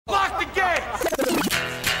Lock the gate!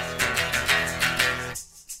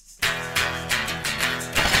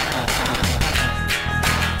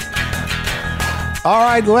 All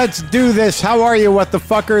right, let's do this. How are you, what the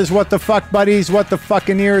fuckers, what the fuck buddies, what the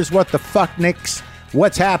fucking ears, what the fuck nicks?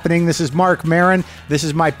 What's happening? This is Mark Maron. This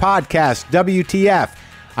is my podcast, WTF.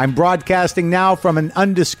 I'm broadcasting now from an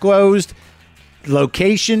undisclosed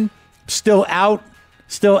location, still out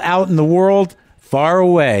in the world, far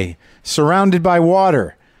away, surrounded by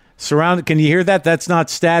water. Can you hear that? That's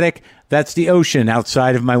not static. That's the ocean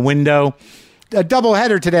outside of my window. A double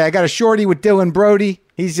header today. I got a shorty with Dylan Brody.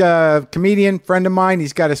 He's a comedian, friend of mine.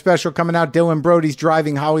 He's got a special coming out. Dylan Brody's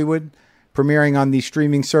Driving Hollywood, premiering on the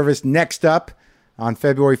streaming service Next Up on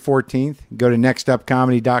February 14th. Go to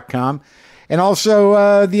nextupcomedy.com. And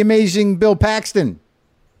also the amazing Bill Paxton,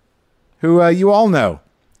 who you all know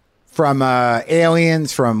from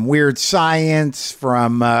Aliens, from Weird Science,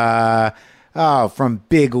 from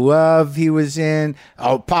Big Love he was in,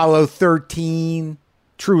 Apollo 13,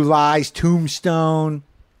 True Lies, Tombstone.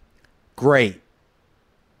 Great.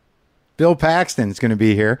 Bill Paxton's going to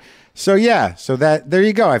be here. So yeah, there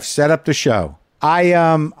you go. I've set up the show. I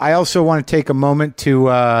also want to take a moment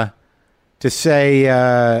to say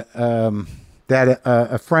that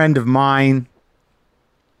a friend of mine,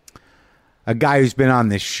 a guy who's been on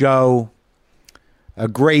this show, a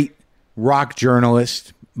great rock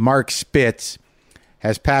journalist, Mark Spitz,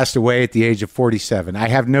 has passed away at the age of 47. I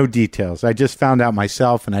have no details. I just found out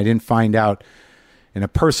myself, and I didn't find out in a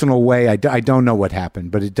personal way. I don't know what happened,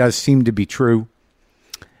 but it does seem to be true.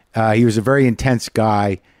 He was a very intense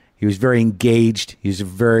guy. He was very engaged.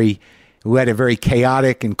 Led a very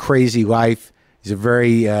chaotic and crazy life. He's a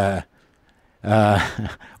very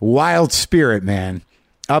wild spirit, man,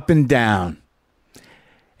 up and down.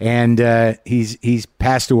 And he's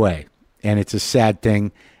passed away, and it's a sad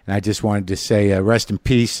thing. And I just wanted to say rest in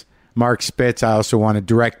peace, Mark Spitz. I also want to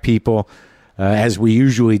direct people, as we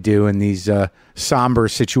usually do in these somber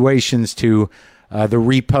situations, to the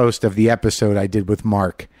repost of the episode I did with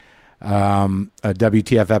Mark. A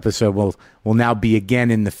WTF episode will now be again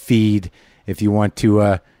in the feed if you want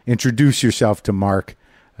to introduce yourself to Mark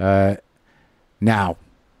now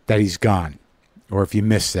that he's gone, or if you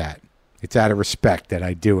miss that. It's out of respect that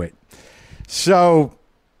I do it. So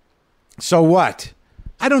what?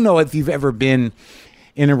 I don't know if you've ever been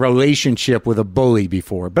in a relationship with a bully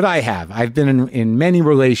before, but I have. I've been in many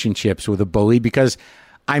relationships with a bully because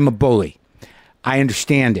I'm a bully. I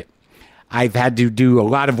understand it. I've had to do a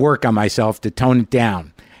lot of work on myself to tone it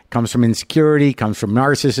down. It comes from insecurity, it comes from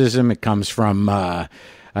narcissism, it comes from a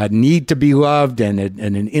need to be loved and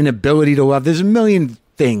an inability to love. There's a million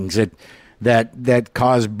things that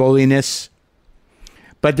cause bulliness,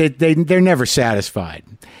 but they're never satisfied.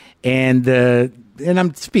 And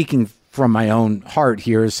I'm speaking from my own heart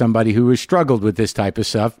here as somebody who has struggled with this type of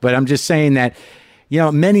stuff. But I'm just saying that,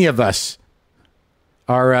 many of us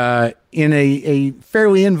are in a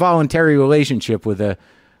fairly involuntary relationship with a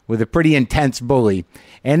pretty intense bully,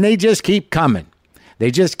 and they just keep coming.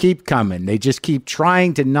 They just keep coming. They just keep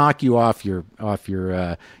trying to knock you off your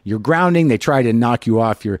grounding. They try to knock you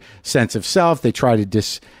off your sense of self. They try to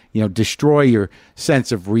destroy your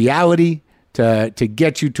sense of reality, to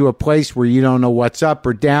get you to a place where you don't know what's up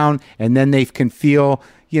or down, and then they can feel,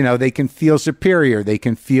 superior. They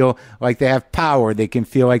can feel like they have power. They can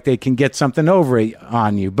feel like they can get something over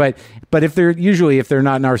on you. But if they're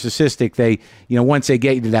not narcissistic, they, once they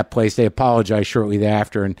get you to that place, they apologize shortly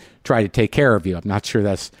thereafter and try to take care of you. I'm not sure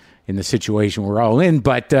that's in the situation we're all in,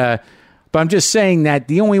 but I'm just saying that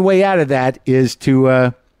the only way out of that is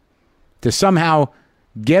to somehow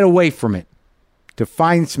get away from it, to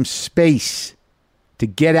find some space, to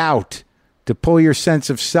get out, to pull your sense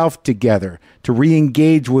of self together, to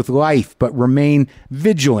re-engage with life, but remain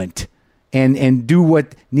vigilant and do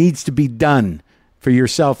what needs to be done for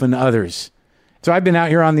yourself and others. So I've been out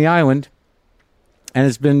here on the island, and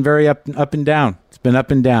it's been very up and down. It's been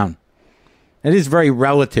up and down. It is very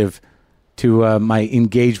relative to my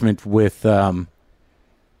engagement with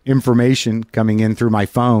information coming in through my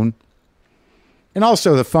phone. And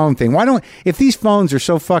also the phone thing. If these phones are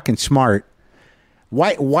so fucking smart,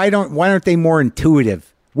 why aren't they more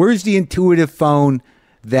intuitive? Where's the intuitive phone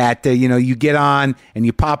that you get on and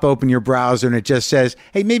you pop open your browser and it just says,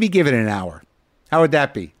 "Hey, maybe give it an hour." How would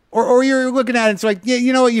that be? Or you're looking at it and it's like, "Yeah,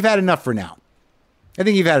 you know what? You've had enough for now. I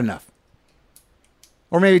think you've had enough."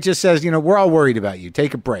 Or maybe it just says, "We're all worried about you.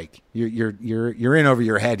 Take a break. You're in over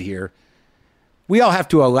your head here." We all have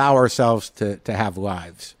to allow ourselves to have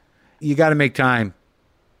lives. You got to make time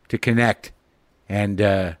to connect and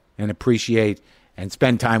appreciate and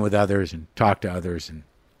spend time with others and talk to others and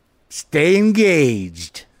stay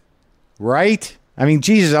engaged. Right? I mean,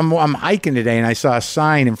 Jesus, I'm hiking today, and I saw a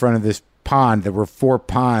sign in front of this pond. There were 4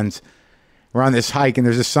 ponds. We're on this hike, and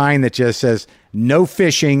there's a sign that just says, "No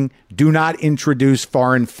fishing. Do not introduce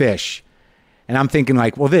foreign fish." And I'm thinking,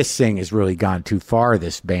 like, well, this thing has really gone too far,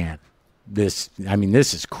 this ban. This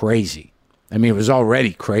is crazy. I mean, it was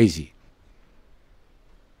already crazy.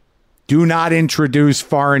 Do not introduce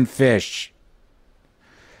foreign fish.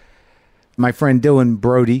 My friend Dylan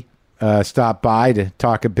Brody stopped by to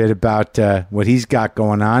talk a bit about what he's got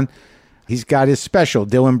going on. He's got his special,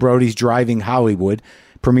 Dylan Brody's Driving Hollywood,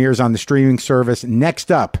 premieres on the streaming service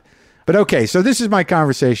next up. But okay, so this is my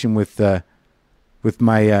conversation with my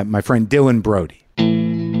friend Dylan Brody.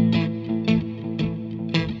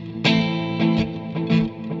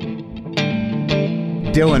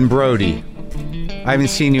 Dylan Brody, I haven't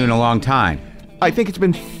seen you in a long time. I think it's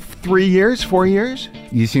been 3 years, 4 years.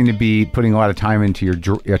 You seem to be putting a lot of time into your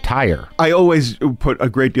attire. I always put a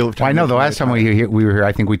great deal of time. I know the last time we were here,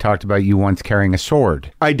 I think we talked about you once carrying a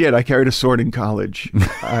sword. I did. I carried a sword in college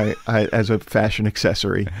I as a fashion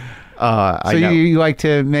accessory. So you like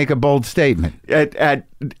to make a bold statement.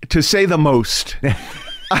 To say the most.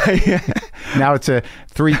 Now it's a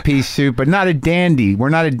 3-piece suit, but not a dandy. We're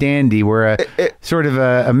not a dandy. We're sort of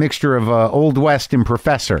a mixture of Old West and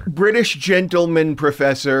professor. British gentleman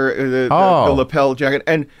professor, the lapel jacket.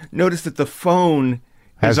 And notice that the phone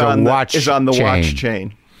is on the watch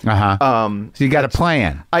chain. Uh-huh. So you got a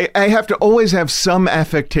plan. I have to always have some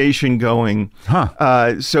affectation going,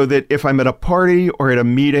 so that if I'm at a party or at a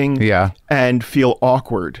meeting and feel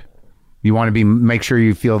awkward. You want to make sure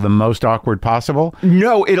you feel the most awkward possible?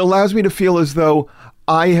 No, it allows me to feel as though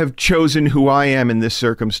I have chosen who I am in this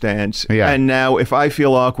circumstance. Yeah. And now if I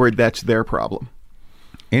feel awkward, that's their problem.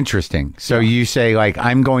 Interesting. So you say, like,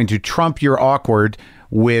 I'm going to trump your awkward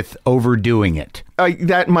with overdoing it.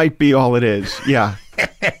 That might be all it is. Yeah.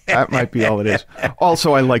 That might be all it is.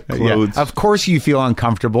 Also, I like clothes. Yeah. Of course you feel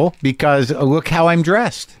uncomfortable because look how I'm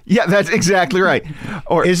dressed. Yeah, that's exactly right.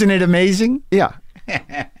 Or isn't it amazing? Yeah.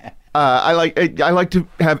 I like to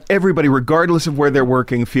have everybody, regardless of where they're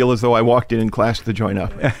working, feel as though I walked in class to join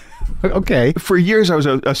up. Okay. For years, I was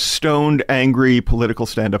a stoned, angry, political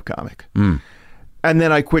stand-up comic. And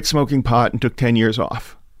then I quit smoking pot and took 10 years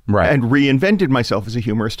off. Right. And reinvented myself as a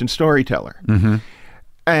humorist and storyteller. Mm-hmm.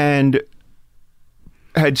 And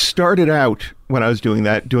had started out, when I was doing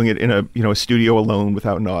that, doing it in a studio alone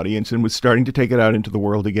without an audience, and was starting to take it out into the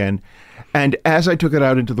world again. And as I took it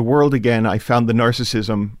out into the world again, I found the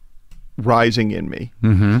narcissism rising in me,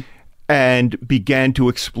 and began to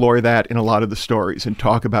explore that in a lot of the stories and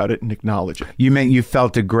talk about it and acknowledge it. You meant you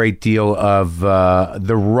felt a great deal of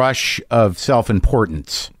the rush of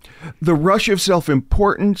self-importance. The rush of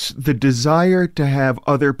self-importance, the desire to have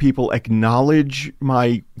other people acknowledge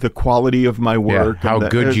the quality of my work. Yeah, how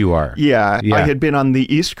good you are. Yeah. I had been on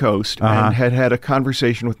the East Coast and had a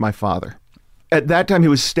conversation with my father. At that time, he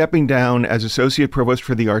was stepping down as Associate Provost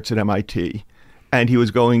for the Arts at MIT. And he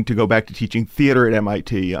was going to go back to teaching theater at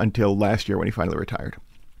MIT until last year when he finally retired.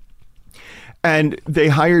 And they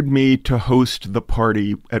hired me to host the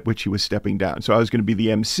party at which he was stepping down. So I was going to be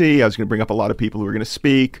the MC. I was going to bring up a lot of people who were going to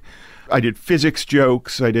speak. I did physics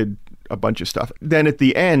jokes. I did a bunch of stuff. Then at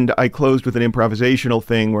the end, I closed with an improvisational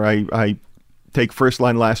thing where I take first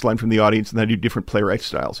line, last line from the audience, and then I do different playwright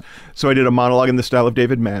styles. So I did a monologue in the style of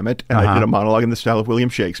David Mamet, and I did a monologue in the style of William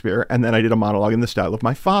Shakespeare, and then I did a monologue in the style of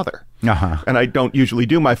my father. And I don't usually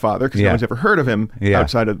do my father because no one's ever heard of him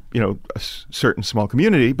outside of a certain small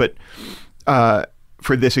community, but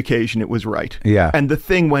for this occasion it was right. Yeah. And the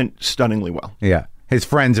thing went stunningly well. Yeah. His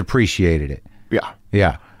friends appreciated it. Yeah.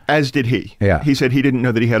 Yeah. As did he. Yeah. He said he didn't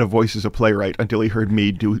know that he had a voice as a playwright until he heard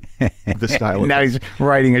me do the style of Now he's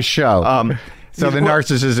writing a show. So the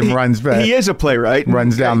narcissism runs back. He is a playwright.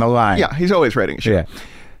 Runs down the line. Yeah, he's always writing a show. Yeah.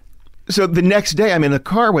 So the next day I'm in the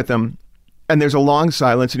car with him, and there's a long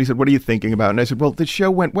silence, and he said, "What are you thinking about?" And I said, "Well, the show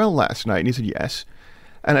went well last night." And he said, "Yes."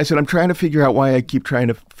 And I said, "I'm trying to figure out why I keep trying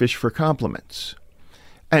to fish for compliments."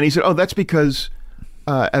 And he said, "Oh, that's because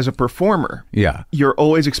as a performer, you're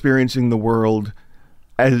always experiencing the world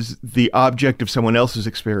as the object of someone else's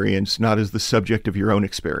experience, not as the subject of your own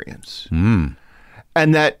experience."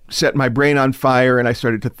 And that set my brain on fire, and I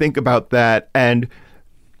started to think about that. And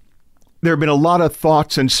there have been a lot of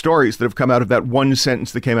thoughts and stories that have come out of that one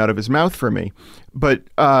sentence that came out of his mouth for me. But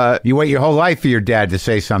you wait your whole life for your dad to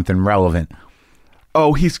say something relevant.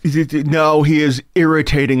 Oh, he is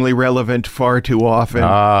irritatingly relevant far too often.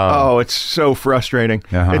 Oh, it's so frustrating.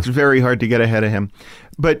 It's very hard to get ahead of him.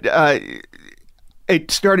 But it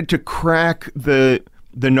started to crack the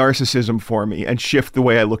the narcissism for me and shift the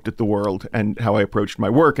way I looked at the world and how I approached my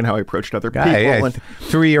work and how I approached other people. And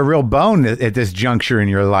threw you a real bone at this juncture in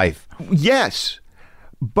your life. yes,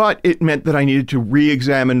 but it meant that I needed to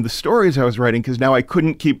re-examine the stories I was writing because now I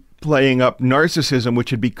couldn't keep playing up narcissism,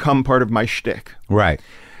 which had become part of my shtick. Right.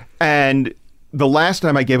 And the last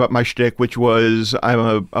time I gave up my shtick, which was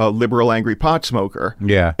I'm a liberal angry pot smoker,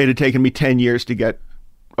 Yeah. it had taken me 10 years to get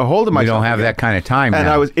a hold of myself. You don't have again. that kind of time And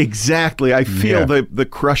now. I feel the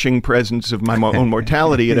crushing presence of my own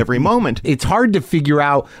mortality at every moment. It's hard to figure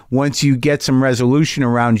out once you get some resolution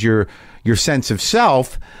around your sense of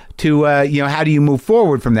self to, how do you move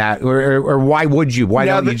forward from that? Or why would you? Why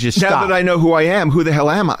don't you just stop? Now that I know who I am, who the hell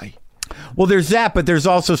am I? Well, there's that, but there's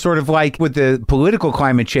also sort of like with the political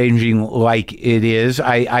climate changing like it is,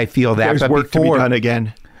 I feel that. There's but work before, to be done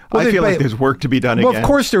again. Well, I feel like there's work to be done Well, again. of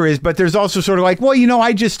course there is, but there's also sort of like, well,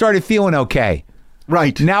 I just started feeling okay.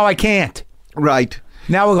 Right. Now I can't. Right.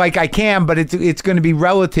 Now, like I can, but it's going to be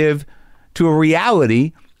relative to a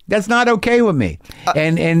reality that's not okay with me.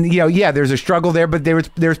 And there's a struggle there, but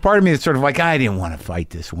there's part of me that's sort of like, I didn't want to fight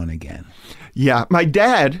this one again. Yeah. My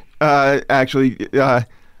dad, actually, I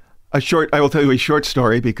will tell you a short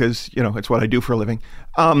story because, it's what I do for a living.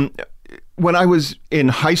 When I was in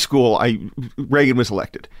high school, Reagan was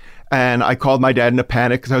elected. And I called my dad in a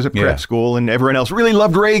panic because I was at prep school and everyone else really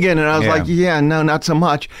loved Reagan. And I was like, no, not so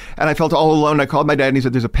much. And I felt all alone. I called my dad and he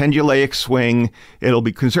said, there's a pendulaic swing. It'll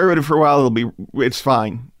be conservative for a while. It's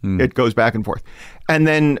fine. It goes back and forth. And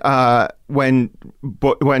then when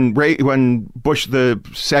Bush the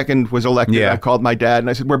second was elected, I called my dad and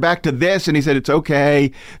I said, we're back to this. And he said, it's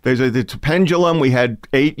okay. It's a pendulum. We had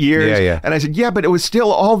 8 years. And I said, yeah, but it was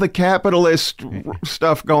still all the capitalist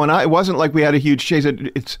stuff going on. It wasn't like we had a huge chase.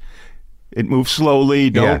 It moves slowly.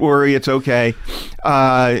 Don't worry. It's okay.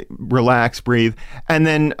 Relax, breathe. And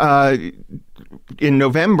then in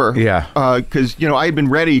November, because I had been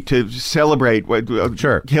ready to celebrate.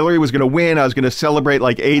 Sure. Hillary was going to win. I was going to celebrate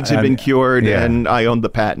like AIDS had been cured, and I owned the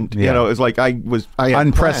patent. It was like I had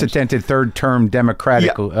unprecedented third-term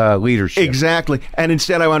Democratic leadership. Exactly. And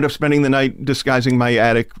instead, I wound up spending the night disguising my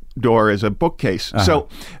attic door as a bookcase. So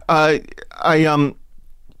I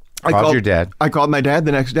called your dad. I called my dad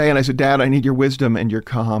the next day and I said, Dad, I need your wisdom and your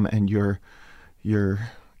calm and your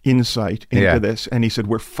insight into this. And he said,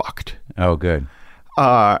 we're fucked. Oh, good.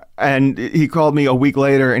 And he called me a week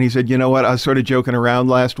later and he said, you know what? I was sort of joking around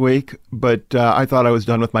last week, but I thought I was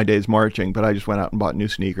done with my day's marching, but I just went out and bought new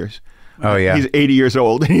sneakers. Oh, yeah. He's 80 years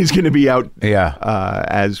old and he's going to be out,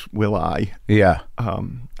 as will I,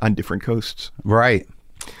 on different coasts. Right.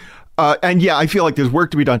 And I feel like there's work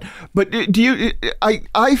to be done. But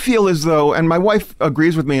I feel as though, and my wife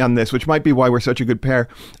agrees with me on this, which might be why we're such a good pair.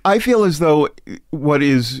 I feel as though what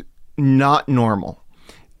is not normal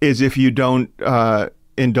is if you don't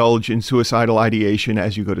indulge in suicidal ideation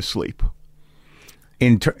as you go to sleep.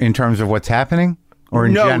 In terms of what's happening? Or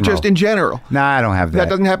in general? No, just in general. No, I don't have that. That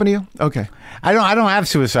doesn't happen to you? Okay. I don't have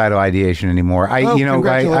suicidal ideation anymore.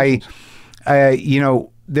 Congratulations.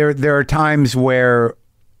 There are times where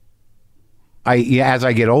as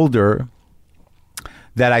I get older,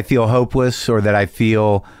 that I feel hopeless or that I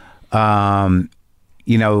feel, there's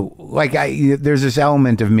this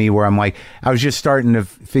element of me where I'm like, I was just starting to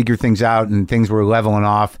figure things out and things were leveling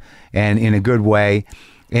off and in a good way.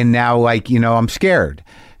 And now I'm scared.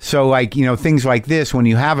 So things like this, when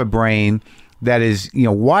you have a brain that is,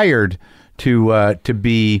 wired to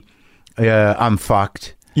be, I'm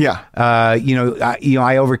fucked. Yeah.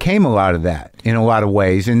 I overcame a lot of that in a lot of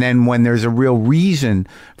ways. And then when there's a real reason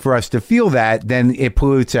for us to feel that, then it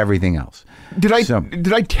pollutes everything else. Did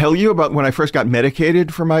I tell you about when I first got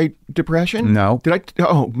medicated for my depression? No.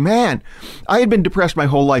 Oh, man. I had been depressed my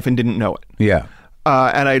whole life and didn't know it. Yeah.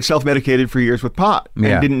 And I had self-medicated for years with pot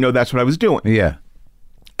and didn't know that's what I was doing. Yeah.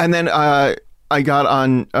 And then I got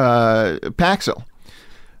on Paxil.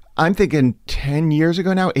 I'm thinking 10 years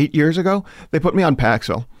ago now, 8 years ago, they put me on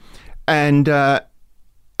Paxil, and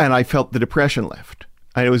I felt the depression lift.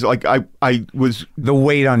 And it was like I was the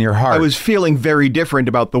weight on your heart. I was feeling very different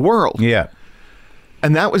about the world. Yeah,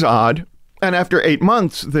 and that was odd. And after 8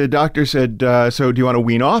 months, the doctor said, "So do you want to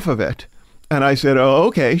wean off of it?" And I said, "Oh,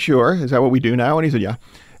 okay, sure. Is that what we do now?" And he said, "Yeah."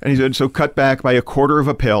 And he said, "So cut back by a quarter of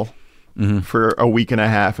a pill." For a week and a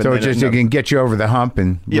half. And so it can get you over the hump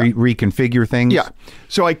and reconfigure things? Yeah.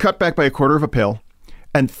 So I cut back by a quarter of a pill.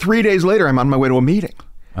 And 3 days later, I'm on my way to a meeting.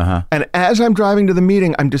 And as I'm driving to the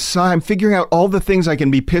meeting, I'm figuring out all the things I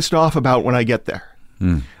can be pissed off about when I get there.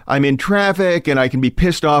 I'm in traffic and I can be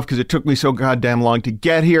pissed off because it took me so goddamn long to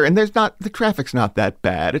get here. And the traffic's not that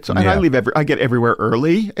bad. And I get everywhere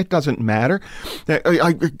early. It doesn't matter. If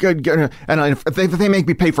they make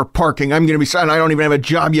me pay for parking, I'm going to be, and I don't even have a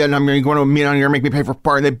job yet. And I'm going to go to a meeting here and make me pay for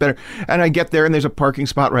parking. They better. And I get there and there's a parking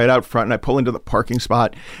spot right out front and I pull into the parking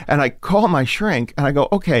spot and I call my shrink and I go,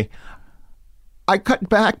 okay, I cut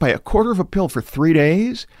back by a quarter of a pill for 3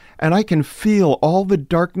 days, and I can feel all the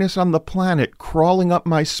darkness on the planet crawling up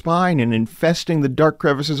my spine and infesting the dark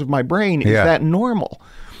crevices of my brain. Is that normal?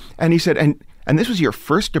 And he said, and this was your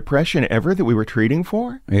first depression ever that we were treating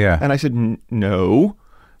for? Yeah. And I said, no,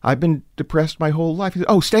 I've been depressed my whole life. He said,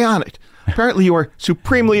 oh, stay on it. Apparently you are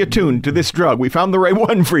supremely attuned to this drug. We found the right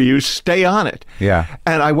one for you. Stay on it. Yeah.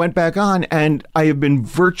 And I went back on, and I have been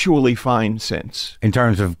virtually fine since. In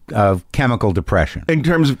terms of chemical depression. In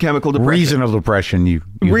terms of chemical depression. Reasonable depression you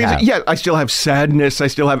have. Yeah, I still have sadness. I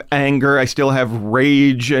still have anger. I still have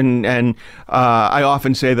rage. And I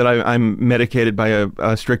often say that I'm medicated by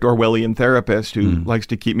a strict Orwellian therapist who likes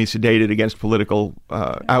to keep me sedated against political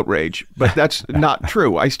outrage. But that's not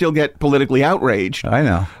true. I still get politically outraged. I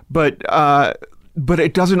know. But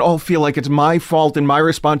it doesn't all feel like it's my fault and my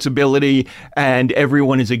responsibility and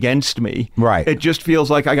everyone is against me. Right. It just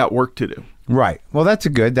feels like I got work to do. Right. Well, that's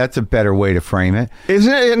a better way to frame it.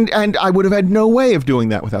 Isn't it? And I would have had no way of doing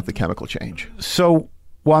that without the chemical change. So,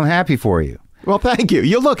 well, I'm happy for you. Well, thank you.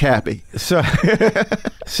 You look happy. So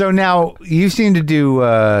now you seem to do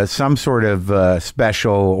some sort of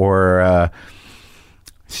special or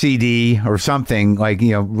CD or something like,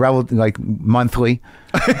 like monthly.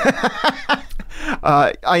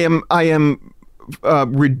 I am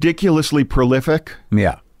ridiculously prolific.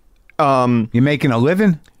 Yeah. You making a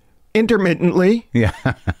living? Intermittently. Yeah.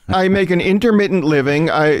 I make an intermittent living.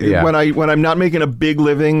 When I'm not making a big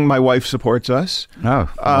living, my wife supports us. Oh,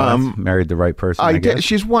 well, married the right person, I guess.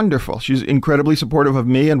 She's wonderful. She's incredibly supportive of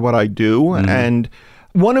me and what I do. And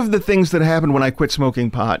one of the things that happened when I quit smoking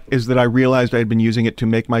pot is that I realized I had been using it to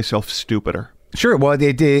make myself stupider. Sure. Well,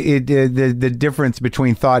 the difference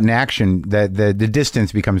between thought and action, the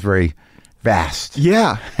distance becomes very vast.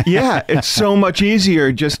 Yeah. It's so much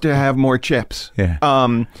easier just to have more chips. Yeah.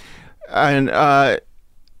 And I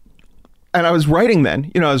was writing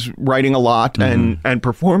then. I was writing a lot and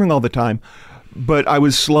performing all the time. But I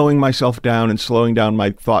was slowing myself down and slowing down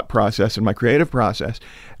my thought process and my creative process.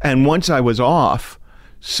 And once I was off,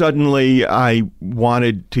 suddenly I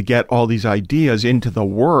wanted to get all these ideas into the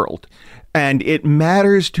world. And it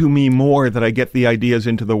matters to me more that I get the ideas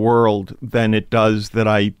into the world than it does that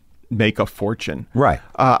I make a fortune. Right.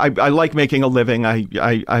 I like making a living.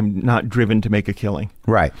 I'm not driven to make a killing.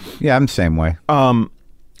 Right. Yeah, I'm the same way.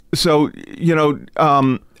 So,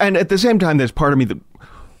 and at the same time, there's part of me that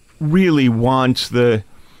really wants the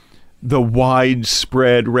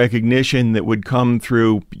widespread recognition that would come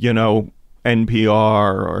through,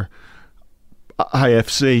 NPR or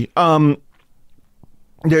IFC.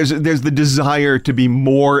 There's the desire to be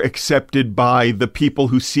more accepted by the people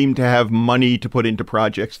who seem to have money to put into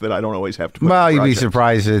projects that I don't always have to put into projects. You'd be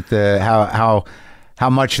surprised at how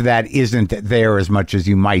much that isn't there as much as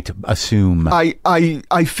you might assume.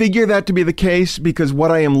 I figure that to be the case because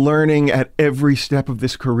what I am learning at every step of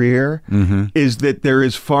this career is that there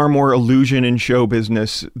is far more illusion in show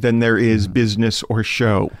business than there is business or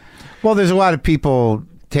show. Well, there's a lot of people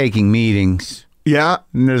taking meetings. Yeah.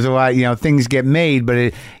 And there's a lot, things get made,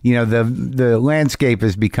 but the landscape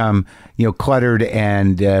has become, cluttered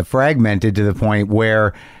and fragmented to the point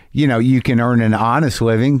where, you can earn an honest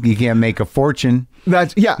living. You can't make a fortune.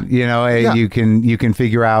 That's you can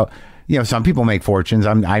figure out, some people make fortunes.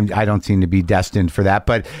 I don't seem to be destined for that,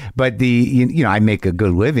 but I make a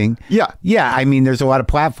good living. Yeah. Yeah. I mean, there's a lot of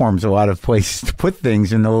platforms, a lot of places to put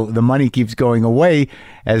things, and the money keeps going away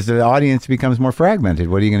as the audience becomes more fragmented.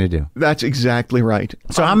 What are you going to do? That's exactly right.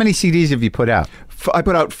 So how many CDs have you put out? I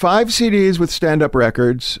put out 5 CDs with stand-up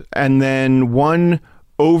records and then 1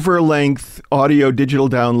 over-length audio digital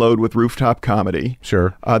download with Rooftop Comedy.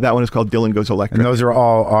 Sure. That one is called Dylan Goes Electric. And those are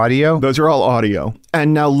all audio? Those are all audio.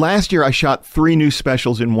 And now last year I shot 3 new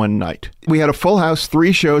specials in one night. We had a full house,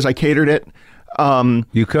 3 shows. I catered it.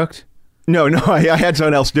 You cooked? No, I had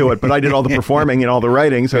someone else do it, but I did all the performing and all the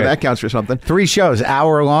writing, so that counts for something. 3 shows,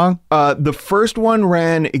 hour long? The first one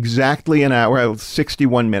ran exactly an hour,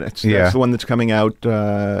 61 minutes. That's the one that's coming out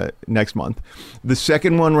next month. The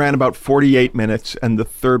second one ran about 48 minutes, and the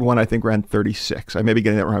third one I think ran 36. I may be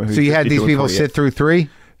getting that wrong. So you had these people sit through 3?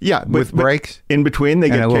 Yeah. With breaks? In between, they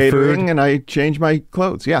get catering, and I change my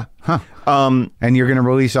clothes, yeah. Huh. And you're going to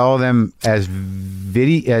release all of them as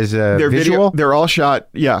visual? They're all shot,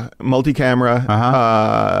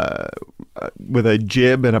 multi-camera. with a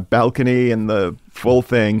jib and a balcony and the full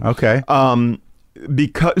thing. Okay.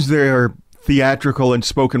 Because they're theatrical and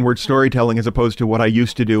spoken word storytelling as opposed to what I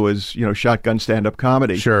used to do as, shotgun stand-up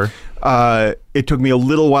comedy. Sure. It took me a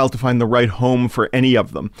little while to find the right home for any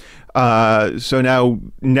of them. So now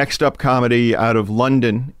Next Up Comedy out of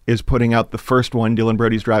London is putting out the first one, Dylan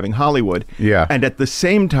Brody's Driving Hollywood. Yeah. And at the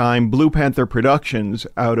same time, Blue Panther Productions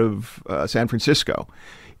out of San Francisco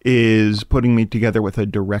is putting me together with a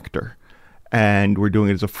director. And we're doing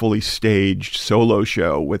it as a fully staged solo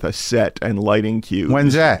show with a set and lighting cues.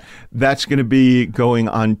 When's that? That's going to be going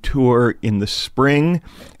on tour in the spring.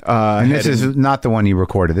 And this is not the one you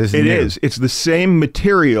recorded. This is It new. is. It's the same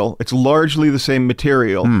material. It's largely the same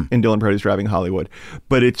material in Dylan Brody's Driving Hollywood,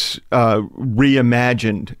 but it's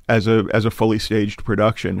reimagined as a fully staged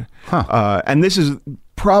production. Huh. And this is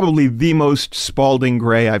probably the most Spalding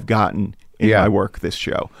Gray I've gotten in my work, this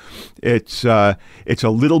show. It's a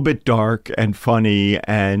little bit dark and funny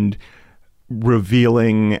and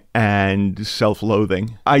revealing and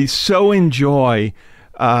self-loathing. I so enjoy,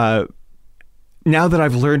 now that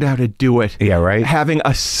I've learned how to do it, having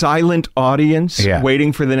a silent audience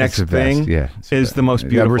waiting for the next thing is the most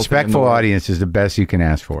beautiful A respectful thing in the world. audience is the best you can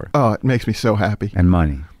ask for. Oh, it makes me so happy. And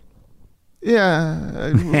money.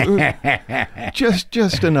 Yeah,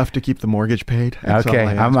 just enough to keep the mortgage paid. That's Okay, all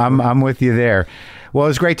I ask for. I'm with you there. Well, it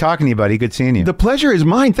was great talking to you, buddy. Good seeing you. The pleasure is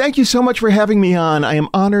mine. Thank you so much for having me on. I am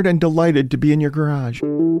honored and delighted to be in your garage.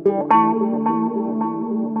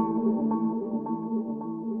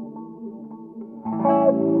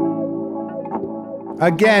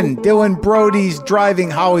 Again, Dylan Brody's Driving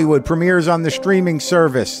Hollywood premieres on the streaming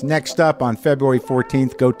service. Next up on February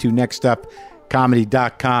 14th, go to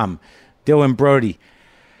nextupcomedy.com. Dylan Brody.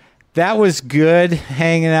 That was good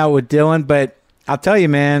hanging out with Dylan, but I'll tell you,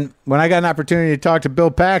 man, when I got an opportunity to talk to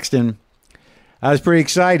Bill Paxton, I was pretty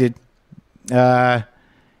excited.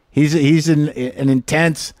 He's an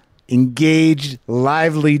intense, engaged,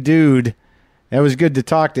 lively dude. It was good to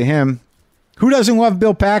talk to him. Who doesn't love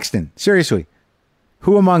Bill Paxton? Seriously.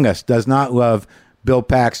 Who among us does not love Bill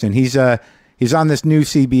Paxton? He's on this new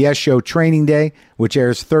CBS show, Training Day, which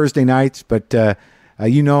airs Thursday nights, but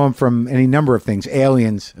you know him from any number of things.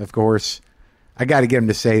 Aliens, of course. I got to get him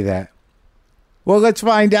to say that. Well, let's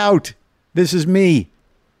find out. This is me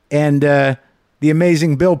and the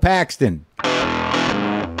amazing Bill Paxton.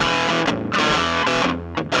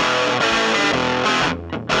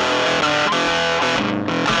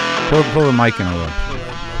 Pull the mic in a little.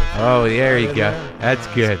 Oh, there you go. That's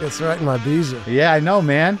good. It's right in my beezer. Yeah, I know,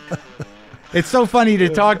 man. It's so funny to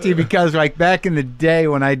talk to you because, like, back in the day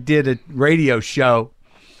when I did a radio show,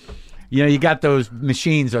 you got those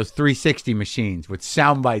machines, those 360 machines with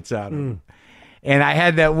sound bites on them. And I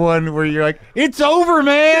had that one where you're like, "It's over,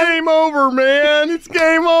 man. Game over, man. It's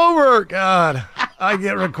game over." God, I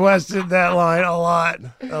get requested that line a lot.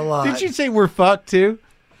 Did you say we're fucked too?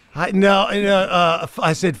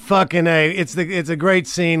 I said fucking A. It's a great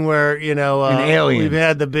scene where in Aliens. We've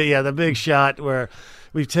had the big shot where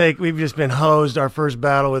we've just been hosed our first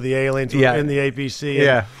battle with the aliens in the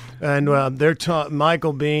APC. And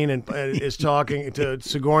Michael Biehn is talking to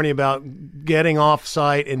Sigourney about getting off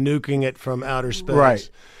site and nuking it from outer space. Right.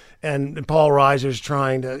 And Paul Reiser's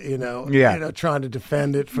trying to, trying to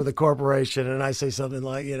defend it for the corporation. And I say something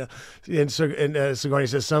like, and Sigourney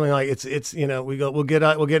says something like, it's we'll get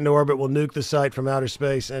into orbit, we'll nuke the site from outer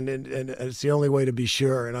space, and it's the only way to be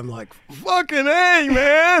sure. And I'm like, fucking A,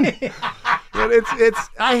 man. But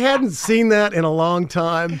I hadn't seen that in a long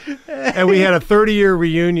time, and we had a 30-year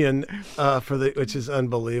reunion which is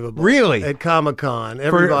unbelievable. Really? At Comic-Con,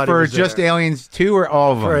 everybody for was just there. Aliens 2 or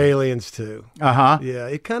all of them? For Aliens 2. Uh-huh. Yeah,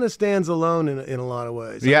 it kind of stands alone in a lot of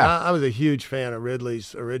ways. Yeah. I was a huge fan of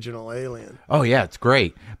Ridley's original Alien. Oh yeah, it's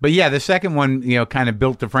great. But yeah, the second one, kind of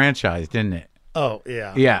built the franchise, didn't it? Oh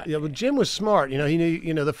yeah, yeah. But Jim was smart. He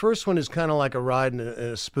knew. The first one is kind of like a ride in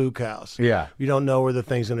a spook house. Yeah, you don't know where the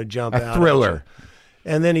thing's going to jump out. A thriller.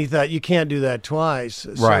 And then he thought, you can't do that twice.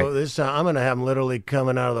 Right. So this time I'm going to have them literally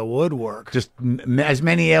coming out of the woodwork. Just as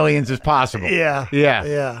many aliens as possible. Yeah.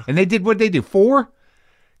 And they did what they do 4.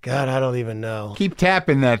 God, I don't even know. Keep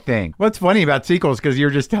tapping that thing. What's funny about sequels, because you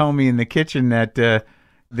were just telling me in the kitchen that the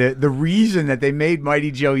reason that they made Mighty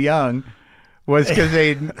Joe Young was because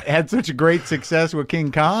they had such a great success with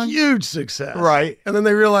King Kong. Huge success. Right. And then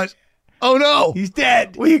they realized, oh no, he's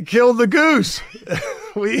dead. We killed the goose.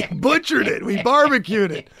 We butchered it. We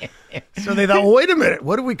barbecued it. So they thought, well, wait a minute.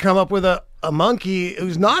 What if we come up with a monkey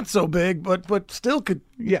who's not so big, but still could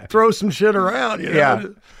throw some shit around? Yeah.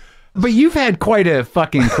 But you've had quite a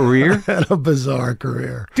fucking career. Had a bizarre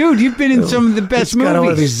career. Dude, you've been in some of the best movies. Kind of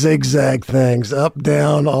one of these zigzag things, up,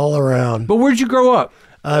 down, all around. But where'd you grow up?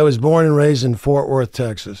 I was born and raised in Fort Worth,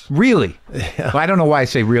 Texas. Really? Yeah. Well, I don't know why I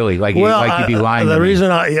say really, like you'd be lying to me. The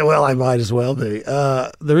reason I might as well be.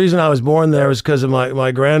 The reason I was born there was because of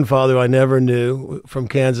my grandfather, who I never knew, from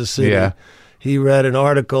Kansas City. Yeah. He read an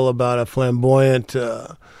article about a flamboyant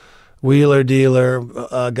wheeler dealer,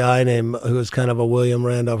 a guy who was kind of a William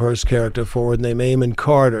Randolph Hearst character forward, named Amon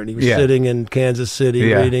Carter. And he was sitting in Kansas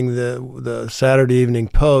City reading the Saturday Evening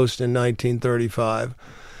Post in 1935.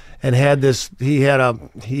 And he had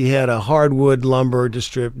a hardwood lumber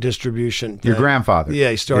distribution thing. Your grandfather?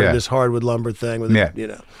 Yeah, he started this hardwood lumber thing with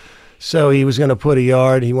So he was going to put a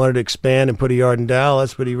yard. He wanted to expand and put a yard in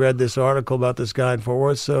Dallas, but he read this article about this guy in Fort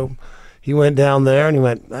Worth. So he went down there and he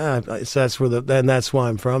went, and that's why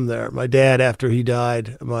I'm from there. My dad, after he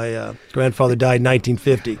died, my grandfather died in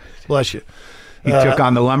 1950. Bless you. He took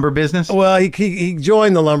on the lumber business? Well, he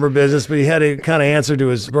joined the lumber business, but he had to kind of answer to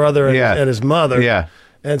his brother and his mother. Yeah.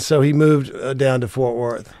 And so he moved down to Fort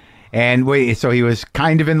Worth. And wait, so he was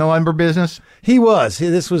kind of in the lumber business? He was.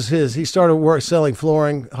 This was his. He started selling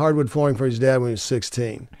hardwood flooring for his dad when he was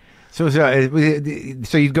 16. So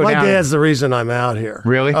you'd go down. My dad's the reason I'm out here.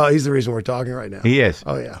 Really? Oh, he's the reason we're talking right now. He is?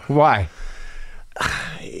 Oh, yeah. Why?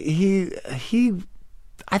 I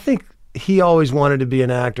think he always wanted to be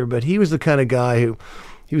an actor, but he was the kind of guy who...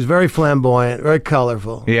 He was very flamboyant, very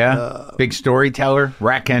colorful. Yeah, big storyteller,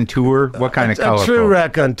 raconteur. What kind of colorful? A true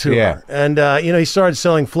raconteur. Yeah. And he started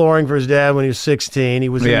selling flooring for his dad when he was 16. He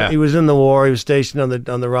was in the war. He was stationed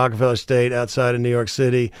on the Rockefeller Estate outside of New York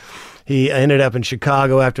City. He ended up in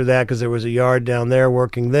Chicago after that because there was a yard down there,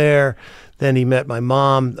 working there. Then he met my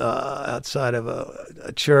mom outside of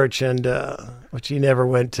a church, and which he never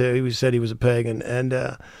went to. He said he was a pagan,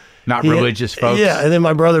 and. Not religious folks. Yeah, and then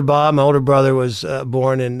my brother Bob, my older brother, was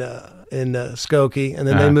born in Skokie, and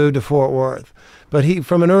then they moved to Fort Worth. But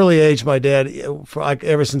from an early age, my dad,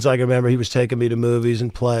 ever since I can remember, he was taking me to movies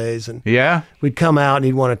and plays, and we'd come out and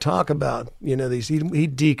he'd want to talk about these.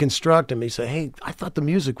 He'd deconstruct them. He'd say, "Hey, I thought the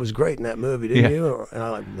music was great in that movie, didn't you?" And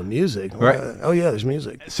I'm like, "The music, right? Oh yeah, there's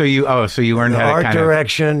music." So you learned how to art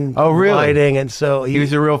direction, really? Lighting, and so he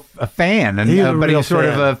was a fan, but he was sort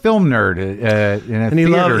of a film nerd, and a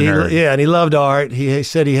theater nerd. And he loved art. He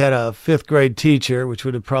said he had a 5th grade teacher, which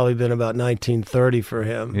would have probably been about 1930 for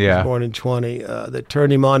him. He was born in 20. That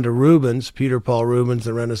turned him on to Rubens, Peter Paul Rubens,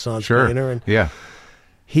 the Renaissance painter. And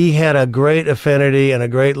he had a great affinity and a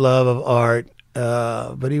great love of art,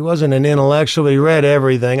 but he wasn't an intellectual, but he read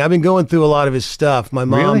everything. I've been going through a lot of his stuff. My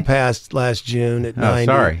mom passed last June at 90.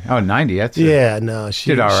 Sorry. Oh, 90. That's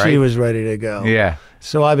she was ready to go. Yeah.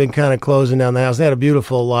 So I've been kind of closing down the house. They had a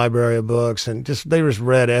beautiful library of books, and they just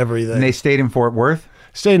read everything. And they stayed in Fort Worth?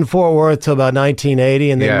 Stayed in Fort Worth till about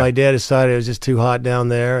 1980, and then my dad decided it was just too hot down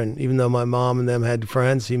there. And even though my mom and them had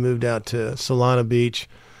friends, he moved out to Solana Beach,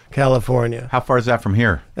 California. How far is that from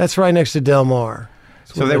here? That's right next to Del Mar.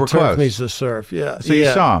 So they were close. Meets the surf. Yeah. So you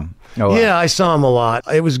saw him. Yeah, I saw him a lot.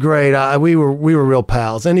 It was great. We were real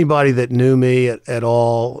pals. Anybody that knew me at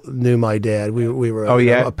all knew my dad. We were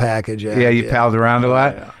a package. Yeah, you palled around a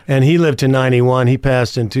lot. Yeah. And he lived to 91. He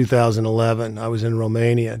passed in 2011. I was in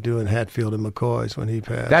Romania doing Hatfield and McCoy's when he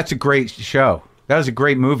passed. That's a great show. That was a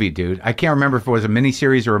great movie, dude. I can't remember if it was a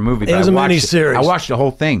miniseries or a movie. It was a miniseries. I watched the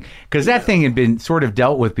whole thing because that thing had been sort of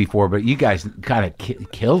dealt with before, but you guys kind of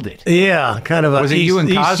killed it. Yeah, kind of was it you and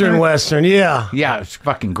Costner? Eastern Western. Yeah, it was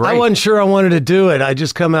fucking great. I wasn't sure I wanted to do it. I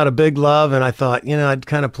just come out of Big Love, and I thought, I'd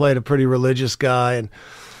kind of played a pretty religious guy, and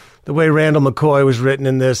the way Randall McCoy was written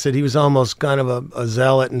in this, that he was almost kind of a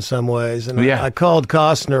zealot in some ways. And I called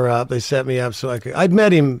Costner up. They set me up so I'd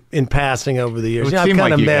met him in passing over the years. I've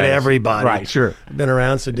kind of met everybody. Right, sure. I've been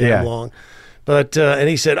around so damn long. But and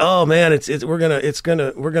he said, "Oh man,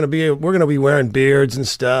 we're gonna be wearing beards and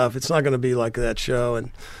stuff. It's not gonna be like that show."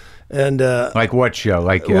 And like what show?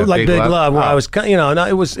 Like Big Love. Where I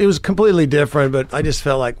was, it was completely different. But I just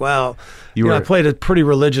felt like, wow, I played a pretty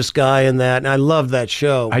religious guy in that, and I loved that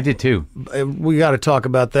show. I did too. We got to talk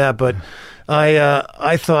about that, but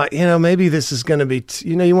I thought, maybe this is going to be,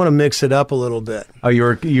 you want to mix it up a little bit. Oh, you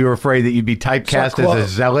were afraid that you'd be typecast as a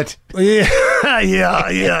zealot? Yeah.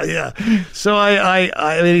 So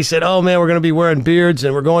I mean, he said, "Oh man, we're going to be wearing beards,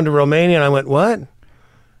 and we're going to Romania." And I went, "What?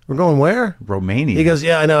 We're going where?" Romania. He goes,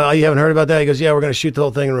 "Yeah, I know. You haven't heard about that?" He goes, "Yeah, we're going to shoot the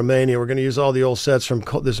whole thing in Romania. We're going to use all the old sets from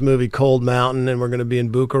this movie Cold Mountain, and we're going to be in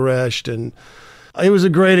Bucharest." And it was a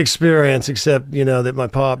great experience, except, that my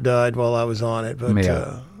pop died while I was on it. But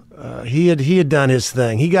he had done his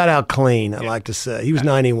thing. He got out clean. I like to say he was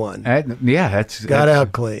 91. That's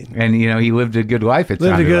out clean, and he lived a good life. Lived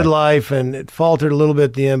a good life, and it faltered a little bit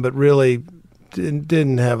at the end, but really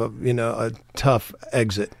didn't have a tough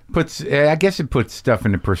exit. I guess it puts stuff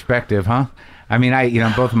into perspective, huh? I mean,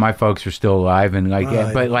 both of my folks are still alive, and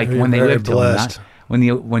but when they lived when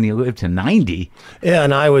you lived to 90. Yeah,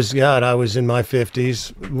 and I was in my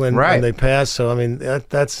 50s when they passed. So I mean,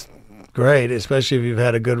 that's great, especially if you've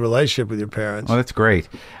had a good relationship with your parents. Well, that's great.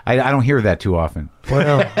 I don't hear that too often.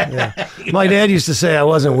 Well, yeah. My dad used to say I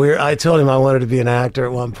wasn't weird. I told him I wanted to be an actor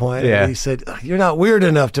at one point. Yeah. And he said, "You're not weird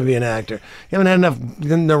enough to be an actor. You haven't had enough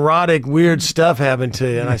neurotic, weird stuff happen to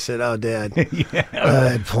you." And I said, "Oh, Dad, I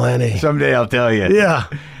had plenty. Someday I'll tell you." Yeah.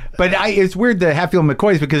 But it's weird the Hatfield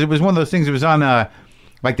McCoys, because it was one of those things that was on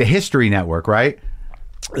like the History Network, right?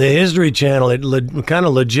 The History Channel, it kind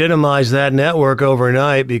of legitimized that network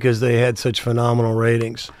overnight because they had such phenomenal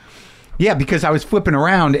ratings. Yeah, because I was flipping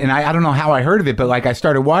around, and I don't know how I heard of it, but I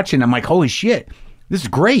started watching, I'm like, holy shit, this is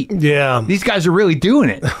great. Yeah. These guys are really doing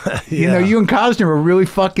it. Yeah. You and Costner were really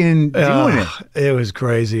fucking doing it. It was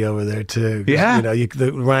crazy over there, too. Yeah.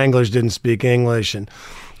 The Wranglers didn't speak English, and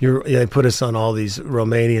they put us on all these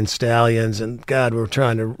Romanian stallions, and God, we're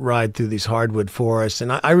trying to ride through these hardwood forests.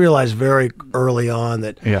 And I realized very early on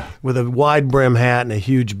that with a wide brim hat and a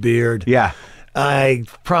huge beard, I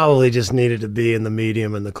probably just needed to be in the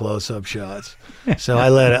medium and the close-up shots. So I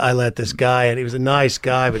let this guy, and he was a nice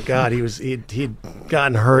guy, but God, he'd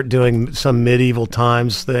gotten hurt doing some medieval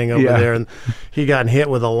times thing over there, and he got hit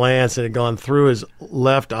with a lance and it had gone through his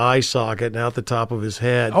left eye socket and out the top of his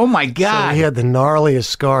head. Oh my God! So he had the gnarliest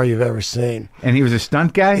scar you've ever seen. And he was a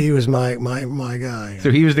stunt guy. He was my guy. So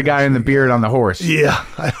he was the guy in the beard on the horse. Yeah,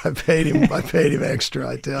 I paid him. I paid him extra.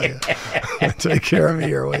 I tell you, take care of me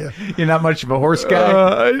here, will you? You're not much of a horse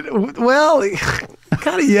guy. Well,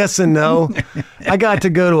 kind of yes and no. I got to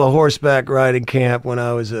go to a horseback riding camp when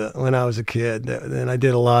I was a kid, and I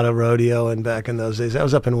did a lot of rodeo. And back in those days, I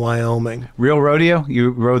was up in Wyoming. Real rodeo?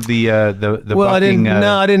 You rode the well, bucking,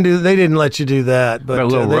 I didn't do. They didn't let you do that, but a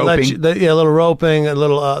little they roping. Let you, a little roping, a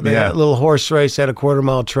little. They had a little horse race, had a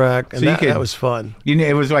 1/4-mile track, and that was fun.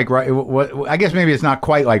 It was like I guess maybe it's not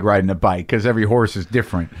quite like riding a bike because every horse is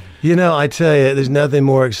different. I tell you, there's nothing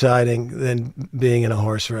more exciting than being in a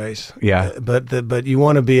horse race. Yeah. But you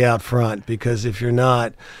want to be out front, because if you're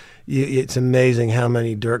not, it's amazing how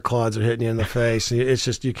many dirt clods are hitting you in the face. It's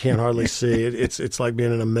just, you can't hardly see it. It's like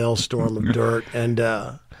being in a maelstrom of dirt. And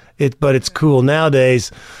but it's cool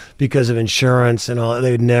nowadays because of insurance and all.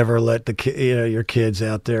 They would never let your kids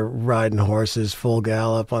out there riding horses full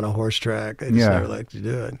gallop on a horse track. They just never like to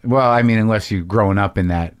do it. Well, I mean, unless you've grown up in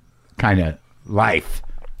that kind of life.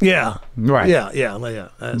 Yeah. Right. Yeah.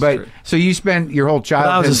 That's true. So you spent your whole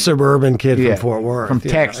childhood. I was a suburban kid from Fort Worth. From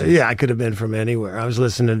Texas. Yeah, I could have been from anywhere. I was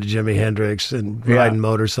listening to Jimi Hendrix and riding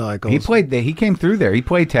motorcycles. He came through there. He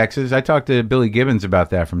played Texas. I talked to Billy Gibbons about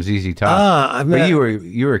that from ZZ Top. But you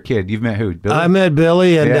were a kid. You've met who? Billy? I met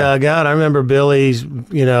Billy, and God, I remember Billy's.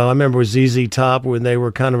 I remember with ZZ Top when they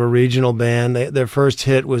were kind of a regional band. Their first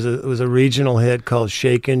hit was a regional hit called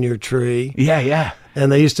 "Shakin' Your Tree." Yeah. And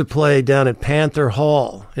they used to play down at Panther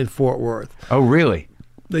Hall in Fort Worth. Oh, really?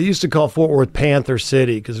 They used to call Fort Worth Panther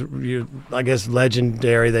City because, I guess,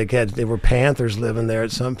 legendary. They were Panthers living there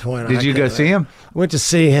at some point. Did you go see him? Went to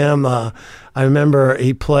see him. I remember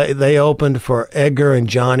they opened for Edgar and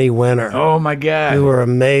Johnny Winter. Oh my God! They were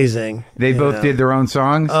amazing. They both did their own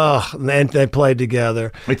songs. Oh, and they played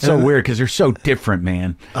together. It's so weird because they're so different,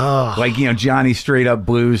 man. Oh, like Johnny's straight up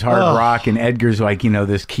blues, hard rock, and Edgar's like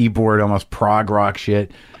this keyboard, almost prog rock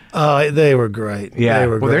shit. Oh, they were great. Yeah, they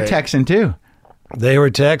were great. They're Texan too. They were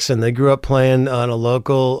Texan. They grew up playing on a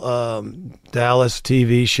local Dallas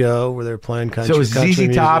TV show where they were playing country. So it was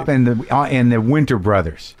ZZ Top and the Winter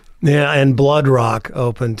Brothers. Yeah, and Blood Rock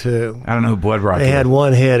opened too. I don't know who Blood Rock is. They had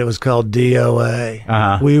one hit. It was called DOA.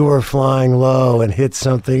 Uh-huh. We were flying low and hit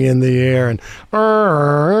something in the air, and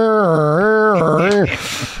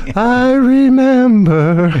I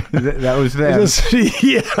remember. That was them.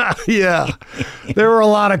 Yeah. There were a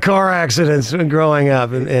lot of car accidents growing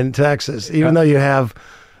up in Texas, even though you have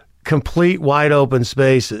complete wide open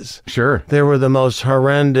spaces. Sure. There were the most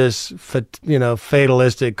horrendous,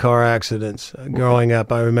 fatalistic car accidents growing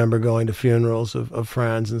up. I remember going to funerals of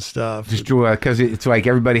friends and stuff. Just because it's like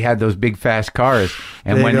everybody had those big fast cars,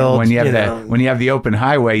 and when you have the open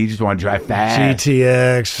highway, you just want to drive fast.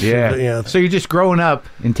 GTX. Yeah. So you're just growing up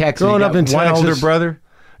in Texas. Growing up in Texas. One older brother.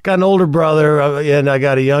 Got an older brother, and I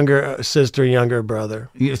got a younger sister, younger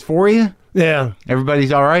brother. It's for you. Yeah.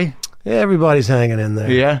 Everybody's all right. Everybody's hanging in there.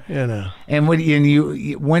 Yeah, you know. And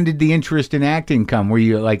when did the interest in acting come? Were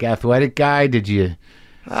you like athletic guy? Did you?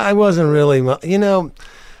 I wasn't really. You know,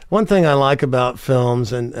 one thing I like about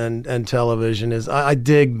films and television is I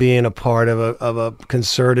dig being a part of a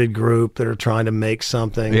concerted group that are trying to make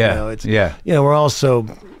something. Yeah, you know, it's yeah. You know, we're all so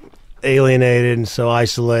alienated and so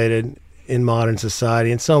isolated in modern society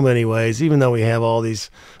in so many ways. Even though we have all this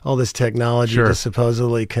technology to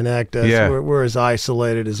supposedly connect us, we're as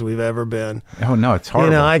isolated as we've ever been. Oh no, it's horrible.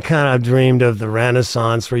 You know, I kind of dreamed of the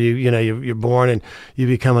Renaissance where you're born and you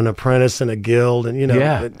become an apprentice in a guild, and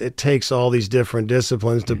it takes all these different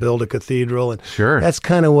disciplines to build a cathedral, and that's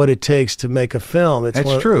kind of what it takes to make a film.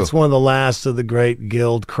 That's true. It's one of the last of the great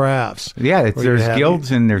guild crafts. Yeah, there's guilds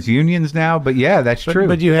and there's unions now, but that's true.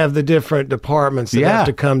 But you have the different departments that have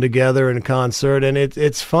to come together in concert, and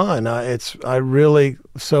it's fun.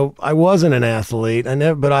 So I wasn't an athlete.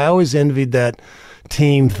 But I always envied that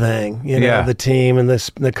team thing. The team and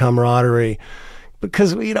the camaraderie.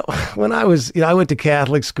 Because when I went to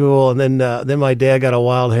Catholic school, and then my dad got a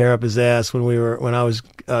wild hair up his ass when I was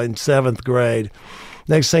in 7th grade.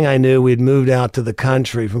 Next thing I knew, we'd moved out to the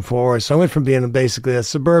country from Forest. So I went from being basically a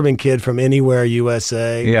suburban kid from anywhere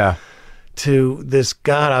USA. Yeah. To this,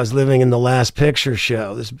 God, I was living in the Last Picture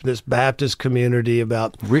Show, this Baptist community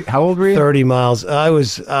about how old were you? 30 miles. I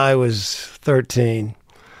was 13,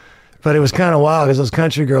 but it was kind of wild because those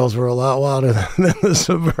country girls were a lot wilder than the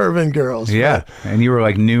suburban girls. Yeah, and you were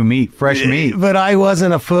like new meat, fresh meat. But I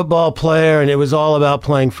wasn't a football player, and it was all about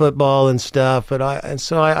playing football and stuff.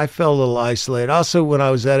 So I felt a little isolated. Also, when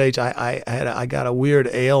I was that age, I got a weird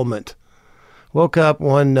ailment. Woke up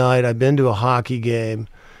one night. I'd been to a hockey game.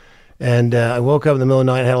 And I woke up in the middle of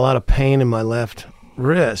the night and had a lot of pain in my left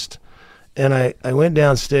wrist. And I went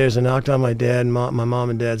downstairs and knocked on my dad and my mom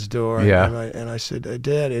and dad's door. Yeah. And I said,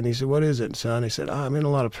 Dad, and he said, what is it, son? He said, I'm in a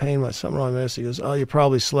lot of pain. Something wrong with my wrist. He goes, oh, you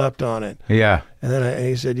probably slept on it. Yeah. And then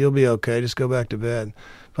he said, you'll be okay. Just go back to bed.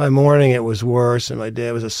 By morning, it was worse. And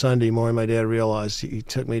it was a Sunday morning. My dad realized he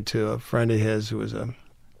took me to a friend of his who was a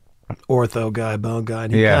ortho guy, bone guy.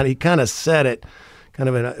 And he kind of set it, kind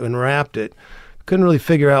of enwrapped it. Couldn't really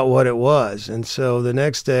figure out what it was. And so the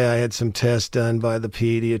next day I had some tests done by the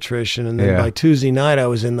pediatrician. And then by Tuesday night I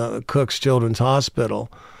was in the Cook's Children's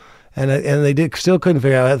Hospital. And they still couldn't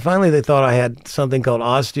figure out. Finally they thought I had something called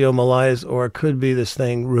osteomyelitis, or it could be this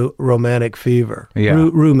thing, rheumatic fever. Yeah.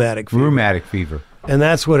 Rheumatic fever. Rheumatic fever. And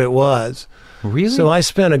that's what it was. Really? So I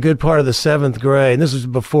spent a good part of the 7th grade, and this was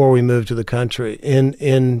before we moved to the country,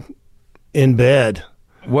 in bed.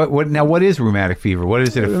 What is rheumatic fever? What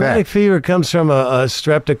does it affect? Rheumatic fever comes from a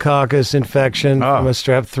streptococcus infection from a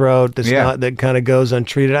strep throat that kind of goes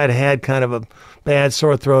untreated. I'd had kind of a bad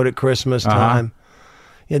sore throat at Christmas time.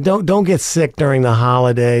 Yeah, don't get sick during the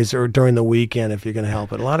holidays or during the weekend if you can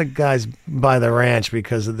help it. A lot of guys buy the ranch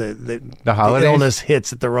because of the holidays? The illness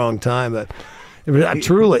hits at the wrong time. But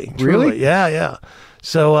truly, really, yeah.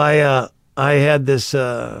 So I had this.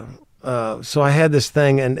 So I had this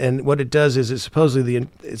thing, and what it does is it's supposedly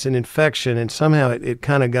it's an infection, and somehow it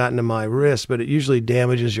kind of got into my wrist, but it usually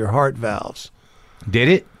damages your heart valves. Did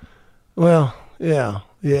it? Well, yeah.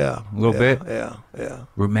 A little bit? Yeah.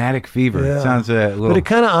 Rheumatic fever. Yeah. It sounds a little... But it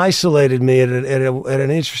kind of isolated me at an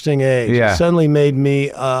interesting age. Yeah. It suddenly made me...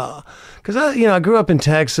 Because I grew up in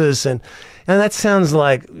Texas, and that sounds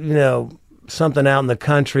like, something out in the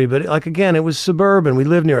country, but again, it was suburban. We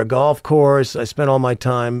lived near a golf course. I spent all my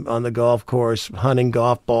time on the golf course hunting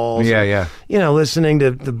golf balls. Yeah. Listening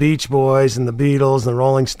to the Beach Boys and the Beatles and the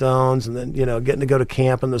Rolling Stones, and then getting to go to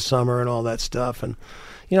camp in the summer and all that stuff. And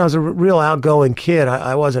I was a real outgoing kid.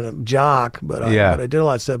 I wasn't a jock, but I did a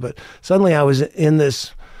lot of stuff. But suddenly I was in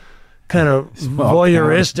this kind of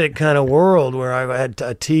voyeuristic kind of world where I had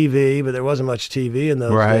a TV, but there wasn't much TV in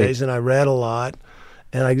those days, and I read a lot.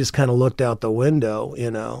 And I just kind of looked out the window,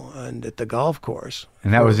 and at the golf course.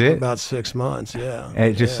 And that was it? About 6 months, yeah.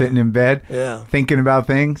 And just sitting in bed? Yeah. Thinking about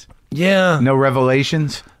things? Yeah. No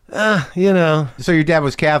revelations? So your dad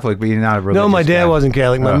was Catholic, but you're not a religious No, my dad guy. Wasn't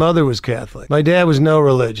Catholic. My mother was Catholic. My dad was no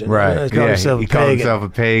religion. Right. He called himself a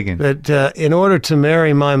pagan. But in order to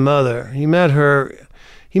marry my mother, he met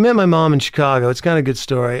my mom in Chicago. It's kind of a good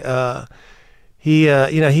story. He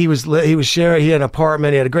had an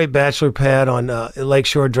apartment. He had a great bachelor pad on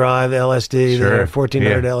Lakeshore Drive, LSD,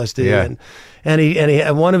 1400 LSD, yeah. and he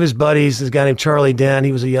had one of his buddies, this guy named Charlie Dent.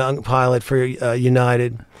 He was a young pilot for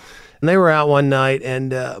United, and they were out one night.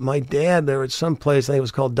 And my dad, there was some place, I think it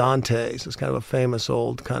was called Dante's. It's kind of a famous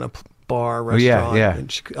old kind of bar restaurant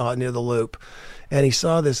near the Loop. And he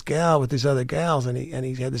saw this gal with these other gals, and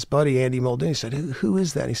he had this buddy, Andy Muldoon. He said, who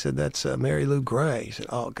is that? And he said, that's Mary Lou Gray. He said,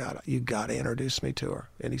 oh, God, you got to introduce me to her.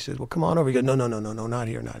 And he said, well, come on over. He goes, no, not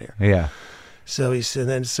here. Yeah. So he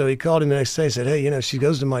said, so he called him the next day and said, hey, she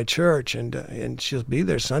goes to my church and she'll be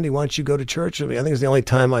there Sunday. Why don't you go to church with me? I think it's the only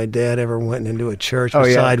time my dad ever went into a church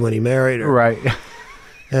beside when he married her. Right.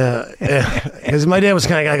 Because my dad was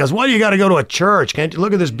kind of guy goes, why do you got to go to a church? Can't you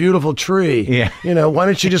look at this beautiful tree? Yeah. Why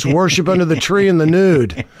don't you just worship under the tree in the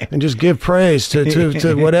nude and just give praise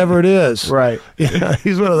to whatever it is? Right.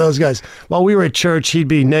 He's one of those guys. While we were at church, he'd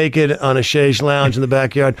be naked on a chaise lounge in the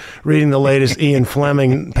backyard reading the latest Ian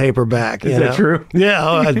Fleming paperback. Is that true?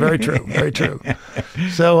 Yeah, that's very true. Very true.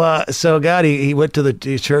 So God, he went to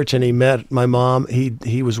the church and he met my mom.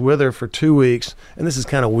 He was with her for 2 weeks, and this is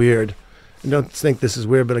kind of weird. I don't think this is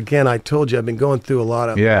weird, but again, I told you I've been going through a lot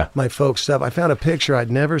of my folks' stuff. I found a picture I'd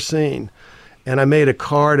never seen, and I made a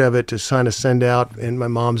card of it to kind of send out in my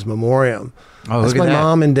mom's memoriam. Oh, that's look at my that.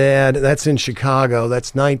 mom and dad. That's in Chicago.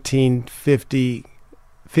 That's 1950.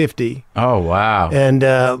 Oh, wow.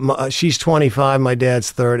 And she's 25. My dad's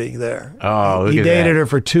 30 there. Oh, look he at dated that. her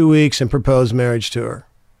for 2 weeks and proposed marriage to her.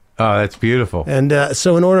 Oh, that's beautiful. And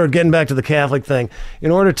so in order, getting back to the Catholic thing,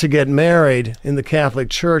 in order to get married in the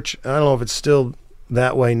Catholic Church, I don't know if it's still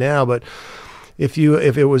that way now, but if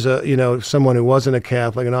it was someone who wasn't a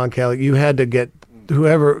Catholic, a non-Catholic, you had to get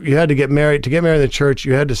married. To get married in the church,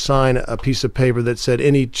 you had to sign a piece of paper that said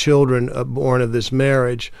any children born of this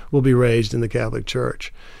marriage will be raised in the Catholic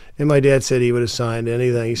Church. And my dad said he would have signed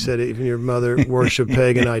anything. He said, even your mother worshiped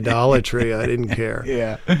pagan idolatry, I didn't care.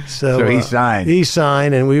 Yeah. So he signed. He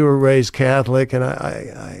signed, and we were raised Catholic. And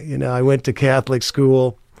I went to Catholic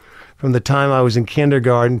school from the time I was in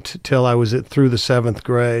kindergarten till I was through the 7th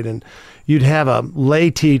grade. And you'd have a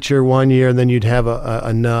lay teacher one year, and then you'd have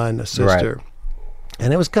a nun, a sister. Right.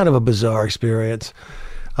 And it was kind of a bizarre experience.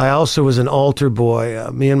 I also was an altar boy.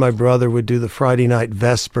 Me and my brother would do the Friday night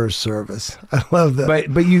Vespers service. I love that. But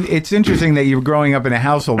it's interesting that you're growing up in a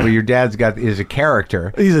household where your dad's is a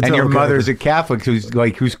character, He's a and total your mother's character. a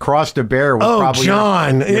Catholic who's crossed a bear. With probably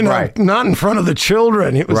John, right. Not in front of the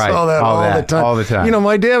children. He was Right. all the time. All the time.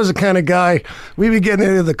 My dad was the kind of guy. We'd be getting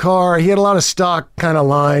into the car. He had a lot of stock kind of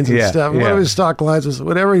lines and stuff. One of his stock lines was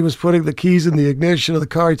whenever he was putting the keys in the ignition of the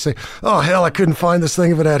car, he'd say, "Oh hell, I couldn't find this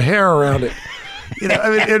thing if it had hair around it."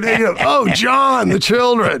 Oh, John, the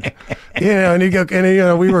children, and he'd go,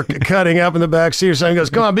 and we were cutting up in the back seat or something. He goes,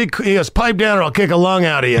 "Come on, he goes, pipe down or I'll kick a lung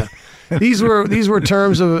out of you." These were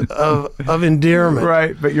terms of endearment.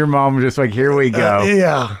 Right, but your mom was just like, here we go.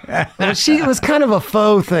 Yeah. It was kind of a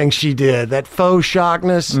faux thing she did, that faux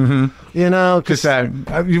shockness, Because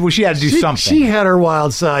she had to do something. She had her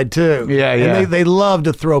wild side, too. Yeah. And they loved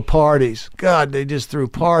to throw parties. God, they just threw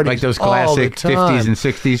parties Like those all the classic time. 50s and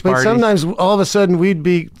 60s But parties? sometimes, all of a sudden, we'd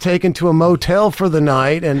be taken to a motel for the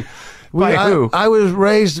night, and... By who? I was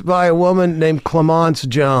raised by a woman named Clemence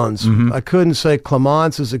Jones. Mm-hmm. I couldn't say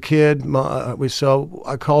Clemence as a kid, so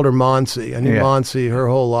I called her Monsi. I knew Monsi her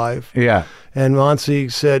whole life. Yeah. And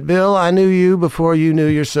Monsi said, "Bill, I knew you before you knew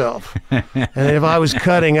yourself." And if I was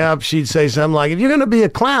cutting up, she'd say something like, "If you're going to be a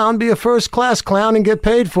clown, be a first-class clown and get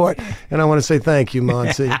paid for it." And I want to say thank you,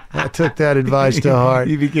 Monsi. I took that advice to heart.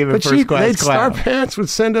 You became a first-class clown. Our parents would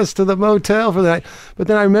send us to the motel for the night. But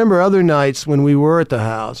then I remember other nights when we were at the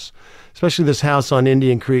house, especially this house on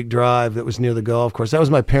Indian Creek Drive that was near the golf course. That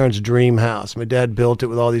was my parents' dream house. My dad built it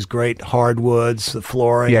with all these great hardwoods, the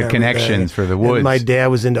flooring. Yeah, connections for the woods. And my dad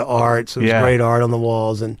was into art, so it was great art on the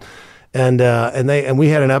walls, and we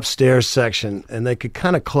had an upstairs section, and they could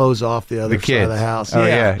kind of close off the other side of the house. Oh,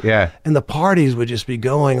 yeah. And the parties would just be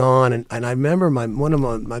going on, and I remember one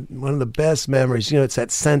of the best memories. It's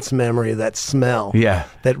that sense memory, that smell. Yeah.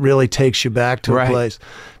 That really takes you back to a place.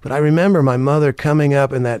 But I remember my mother coming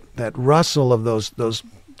up in that rustle of those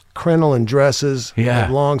crinoline dresses,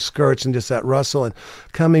 and long skirts, and just that rustle, and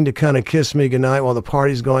coming to kind of kiss me goodnight while the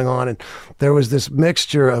party's going on. And there was this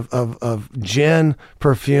mixture of gin,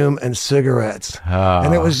 perfume, and cigarettes.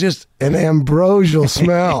 And it was just an ambrosial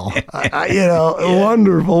smell.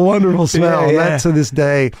 Wonderful, wonderful smell. And that, to this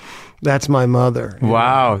day, that's my mother.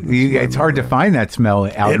 Wow. It's hard to find that smell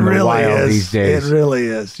out in the wild these days. It really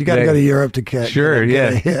is. You got to go to Europe to catch. Sure,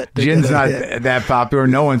 Gin's not that popular.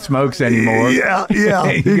 No one smokes anymore. Yeah.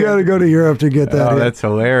 You got to go to Europe to get that. Oh, that's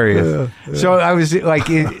hilarious. Yeah. So I was like,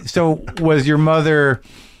 was your mother...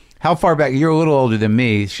 How far back? You're a little older than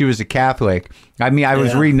me. She was a Catholic. I mean, I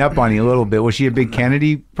was reading up on you a little bit. Was she a big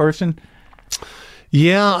Kennedy person?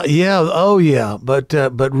 Yeah. Oh, yeah. But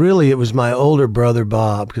really, it was my older brother,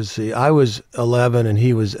 Bob, because, see, I was 11 and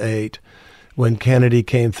he was 8 when Kennedy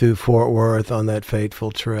came through Fort Worth on that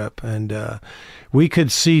fateful trip. And we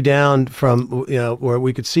could see down from, where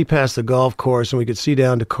we could see past the golf course, and we could see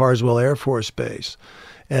down to Carswell Air Force Base.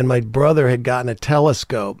 And my brother had gotten a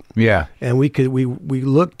telescope. Yeah. And we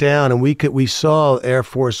looked down, and we saw Air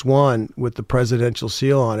Force One with the presidential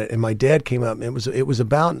seal on it. And my dad came up,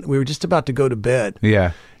 and we were just about to go to bed.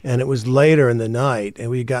 Yeah. And it was later in the night, and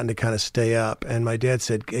we had gotten to kind of stay up. And my dad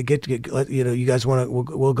said, you guys want to,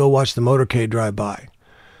 we'll go watch the motorcade drive by.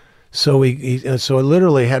 So so I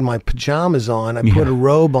literally had my pajamas on. I put a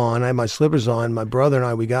robe on. I had my slippers on. My brother and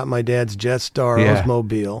I, we got my dad's Jetstar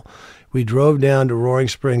Oldsmobile. We drove down to Roaring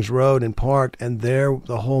Springs Road and parked, and there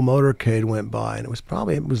the whole motorcade went by. And it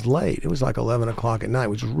was late. It was like 11 o'clock at night,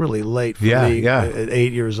 which was really late for me at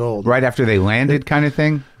 8 years old. Right after they landed, kind of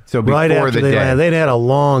thing? So before right after the day. They'd had a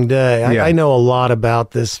long day. I know a lot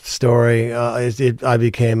about this story. I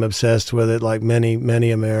became obsessed with it, like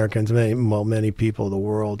many Americans, many people of the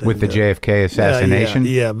world. With the JFK assassination?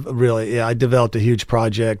 Yeah, really. Yeah, I developed a huge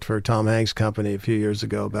project for Tom Hanks' company a few years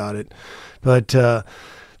ago about it. But the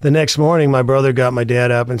next morning, my brother got my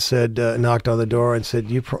dad up and said, knocked on the door and said,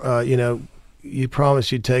 you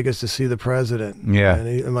promised you'd take us to see the president. Yeah.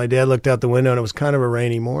 And my dad looked out the window, and it was kind of a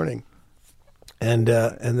rainy morning. And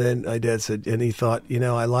then my dad said, and he thought,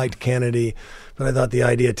 I liked Kennedy, but I thought the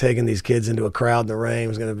idea of taking these kids into a crowd in the rain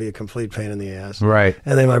was going to be a complete pain in the ass. Right.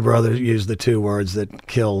 And then my brother used the two words that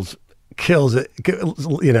kills it,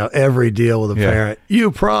 every deal with a parent. You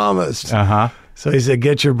promised. Uh-huh. So he said,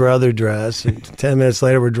 get your brother dressed. And 10 minutes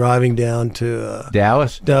later, we're driving down to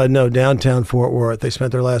Dallas? No, downtown Fort Worth. They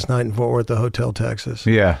spent their last night in Fort Worth, the Hotel Texas.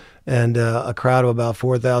 Yeah. And a crowd of about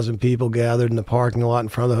 4,000 people gathered in the parking lot in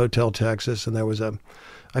front of the Hotel Texas. And there was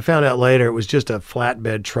I found out later, it was just a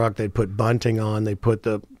flatbed truck. They'd put bunting on. They put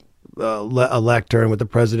a lectern with the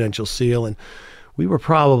presidential seal. And we were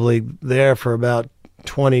probably there for about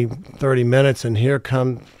 20, 30 minutes. And here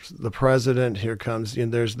comes the president. Here comes,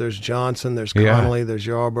 there's Johnson, there's Connolly, there's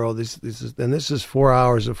Yarborough. This is 4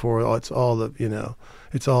 hours before it's all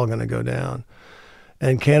going to go down.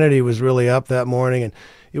 And Kennedy was really up that morning, and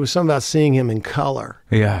it was something about seeing him in color.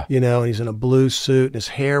 Yeah. And he's in a blue suit, and his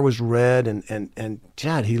hair was red, and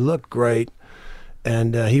God, he looked great.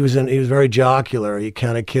 And he was very jocular. He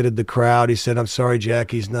kind of kidded the crowd. He said, "I'm sorry,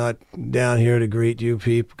 Jackie's not down here to greet you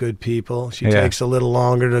good people. She takes a little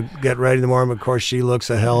longer to get ready in the morning. Of course, she looks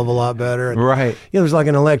a hell of a lot better." And, right. There's like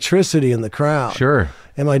an electricity in the crowd. Sure.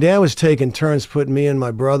 And my dad was taking turns putting me and my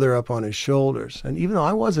brother up on his shoulders. And even though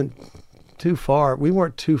I wasn't too far, we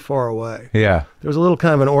weren't too far away. Yeah. There was a little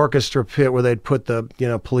kind of an orchestra pit where they'd put the,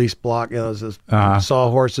 police block, those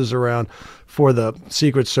sawhorses around for the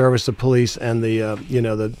Secret Service, the police, and the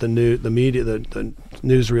media, the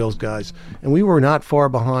newsreels guys. And we were not far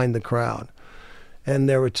behind the crowd. And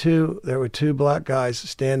there were two black guys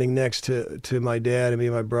standing next to my dad and me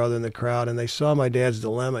and my brother in the crowd, and they saw my dad's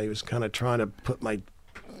dilemma. He was kind of trying to put my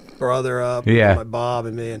brother up, my Bob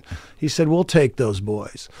and me, and he said, "We'll take those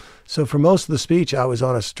boys." So for most of the speech, I was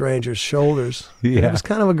on a stranger's shoulders. Yeah. It was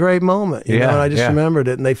kind of a great moment, and I just remembered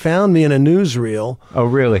it. And they found me in a newsreel. Oh,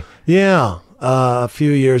 really? Yeah, a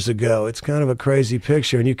few years ago. It's kind of a crazy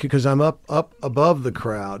picture, and because I'm up above the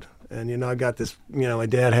crowd. And, I got this, my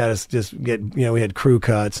dad had us just get, we had crew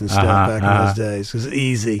cuts and stuff back in those days. It was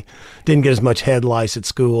easy. Didn't get as much head lice at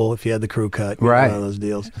school if you had the crew cut. Right. One of those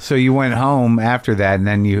deals. So you went home after that, and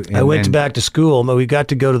then I went back to school. But we got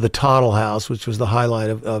to go to the Tottle House, which was the highlight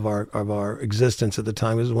of our existence at the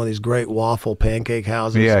time. It was one of these great waffle pancake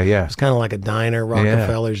houses. Yeah. It was kind of like a diner,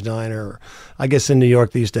 Rockefeller's diner. Or, I guess in New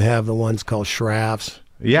York, they used to have the ones called Schraff's.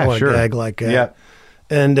 Yeah, sure. A gag like that. Yeah.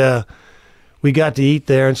 And, we got to eat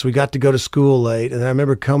there, and so we got to go to school late. And I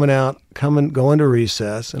remember going to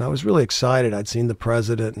recess, and I was really excited. I'd seen the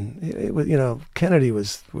president, and it was, Kennedy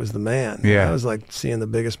was the man. Yeah, I was like seeing the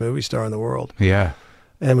biggest movie star in the world. Yeah,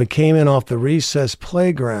 and we came in off the recess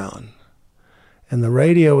playground, and the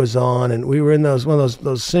radio was on, and we were in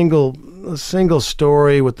those single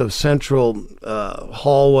story with the central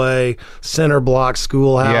hallway, center block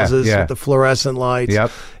schoolhouses with the fluorescent lights.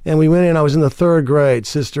 Yep. And we went in. I was in the third grade,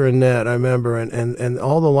 Sister Annette, I remember, and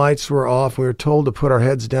all the lights were off. We were told to put our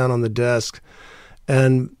heads down on the desk,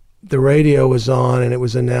 and the radio was on, and it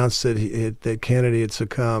was announced that Kennedy had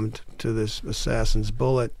succumbed to this assassin's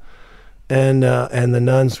bullet, and the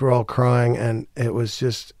nuns were all crying, and it was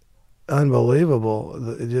just unbelievable.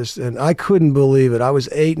 And I couldn't believe it. I was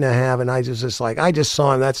 8.5, and I was just like, I just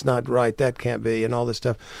saw him. That's not right. That can't be, and all this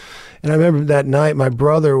stuff. And I remember that night, my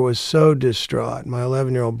brother was so distraught. My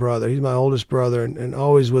 11-year-old brother. He's my oldest brother, and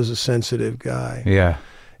always was a sensitive guy. Yeah.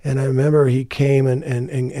 And I remember he came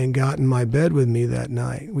and got in my bed with me that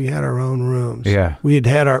night. We had our own rooms. Yeah. We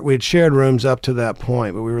had shared rooms up to that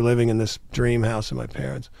point, but we were living in this dream house of my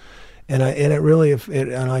parents. And I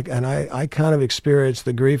kind of experienced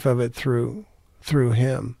the grief of it through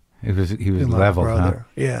him. He was leveled, huh?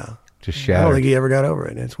 Yeah. Just shattered. I don't think he ever got over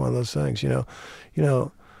it. It's one of those things, you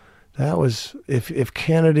know. That was if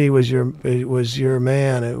Kennedy was your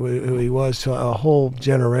man, he was to a whole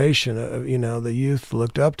generation. The youth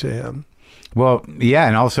looked up to him. Well, yeah,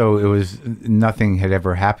 and also it was nothing had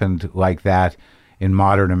ever happened like that in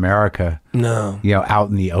modern America. No, out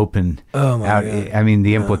in the open. Oh my God. I mean,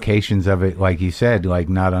 the implications of it, like you said, like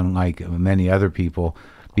not unlike many other people,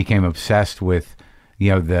 became obsessed with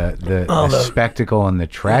the spectacle and the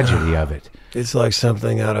tragedy of it. It's like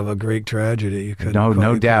something out of a Greek tragedy. You couldn't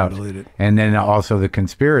no doubt. believe it. And then also the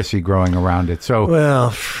conspiracy growing around it. So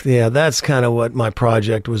well, yeah, that's kind of what my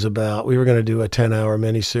project was about. We were going to do a 10-hour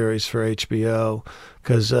miniseries for HBO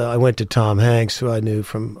because I went to Tom Hanks, who I knew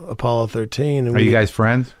from Apollo 13. And are you guys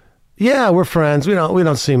friends? Yeah, we're friends. We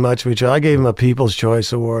don't see much of each other. I gave him a People's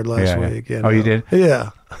Choice Award last week. Oh, you did? Yeah,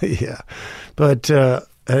 yeah. But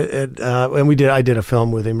and I did a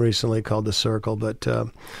film with him recently called The Circle, but.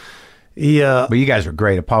 But you guys are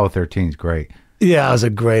great. Apollo 13 is great. Yeah, it was a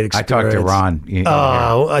great experience. I talked to Ron.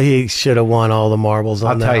 He should have won all the marbles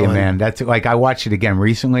on that. I'll tell you, one. man. That's like I watched it again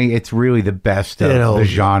recently. It's really the best of the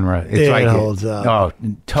genre. It holds up. Oh,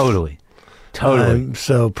 totally. I'm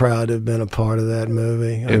so proud to have been a part of that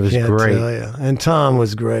movie. It was great. Tell you. And Tom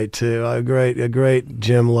was great too. A great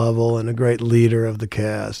Jim Lovell and a great leader of the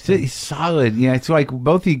cast. He's solid. Yeah, it's like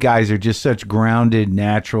both you guys are just such grounded,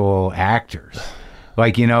 natural actors.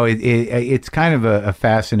 Like, it's kind of a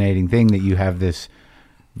fascinating thing that you have this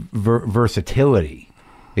versatility.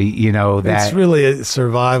 That it's really a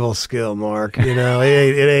survival skill, Mark. It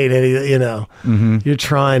ain't any. Mm-hmm. You're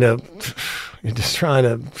just trying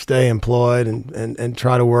to stay employed and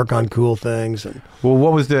try to work on cool things. And well,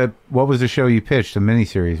 what was the show you pitched? A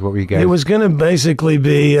miniseries? What were you guys? It was going to basically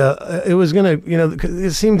be.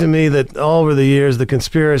 It seemed to me that all over the years the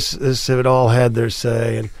conspiracists have all had their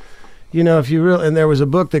say and. If you really, and there was a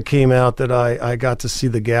book that came out that I got to see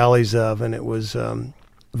the galleys of, and it was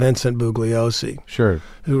Vincent Bugliosi, sure,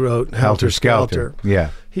 who wrote Helter Skelter. Yeah,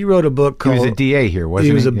 he wrote a book called. He was a DA here, wasn't he?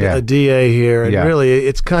 He was a DA here, and yeah. Really,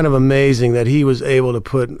 it's kind of amazing that he was able to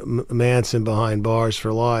put Manson behind bars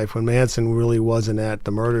for life when Manson really wasn't at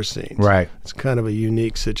the murder scenes. Right. It's kind of a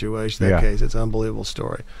unique situation. That case, it's an unbelievable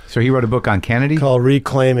story. So he wrote a book on Kennedy called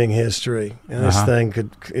Reclaiming History, and this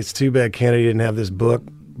thing it's too bad Kennedy didn't have this book.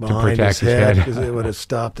 To protect his head, because it would have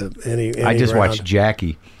stopped any I just round. watched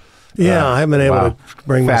Jackie. Yeah, I haven't been able to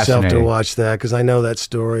bring myself to watch that because I know that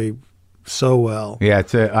story so well. Yeah,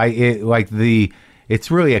 it's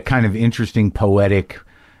really a kind of interesting poetic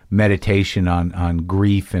meditation on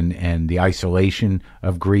grief and the isolation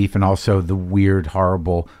of grief and also the weird,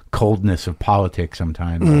 horrible coldness of politics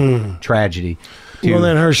sometimes, tragedy. Well,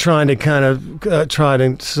 then her trying to kind of try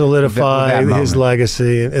to solidify his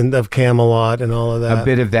legacy and of Camelot and all of that. A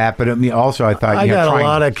bit of that, but also I thought I got a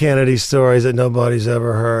lot of Kennedy stories that nobody's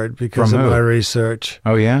ever heard because of my research.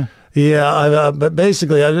 Oh yeah. Yeah, but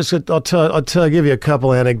basically, I'll give you a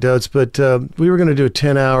couple anecdotes. But we were going to do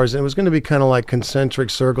 10 hours, and it was going to be kind of like concentric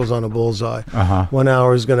circles on a bullseye. 1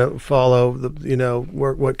 hour is going to follow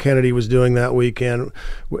what Kennedy was doing that weekend,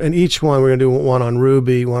 and each one we're going to do one on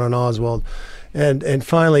Ruby, one on Oswald, and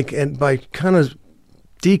finally, and by kind of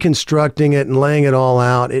deconstructing it and laying it all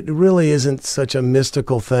out, it really isn't such a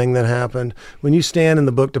mystical thing that happened. When you stand in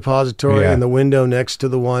the book depository in the window next to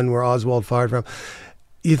the one where Oswald fired from.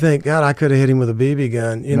 You think, God, I could have hit him with a BB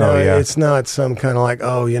gun. It's not some kind of like,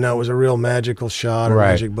 it was a real magical shot or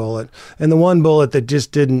magic bullet. And the one bullet that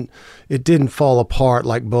just didn't fall apart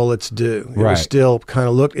like bullets do. It was still kind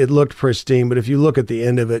of looked pristine. But if you look at the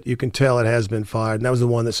end of it, you can tell it has been fired. And that was the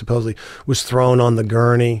one that supposedly was thrown on the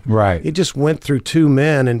gurney. Right. It just went through two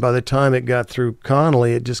men. And by the time it got through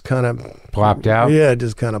Connolly, it just kind of plopped out. Yeah, it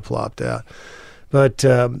just kind of plopped out. But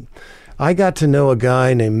I got to know a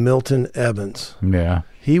guy named Milton Evans. Yeah.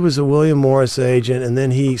 He was a William Morris agent, but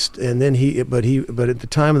at the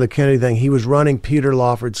time of the Kennedy thing, he was running Peter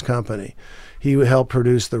Lawford's company. He helped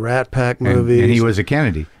produce the Rat Pack movies, and he was a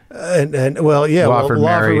Kennedy.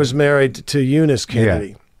 Lawford was married to Eunice Kennedy.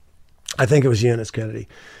 Yeah. I think it was Eunice Kennedy,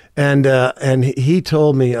 and he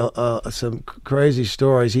told me some crazy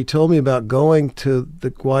stories. He told me about going to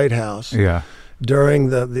the White House. Yeah. During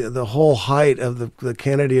the whole height of the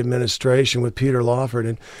Kennedy administration with Peter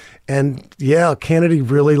Lawford and Kennedy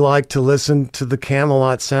really liked to listen to the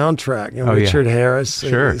Camelot soundtrack. Richard Harris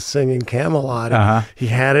singing Camelot. He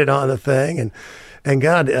had it on the thing, And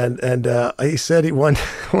God, and he said one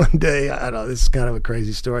day, I don't know, this is kind of a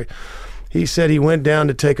crazy story. He said he went down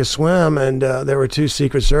to take a swim, and there were 2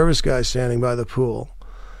 Secret Service guys standing by the pool.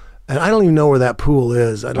 And I don't even know where that pool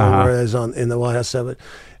is. I don't know where it is in the White House 7.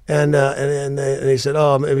 And he said,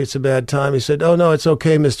 oh, maybe it's a bad time. He said, oh, no, it's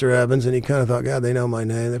okay, Mr. Evans. And he kind of thought, God, they know my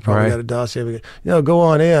name. They probably got a dossier. Go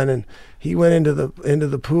on in. And he went into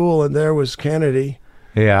the pool, and there was Kennedy.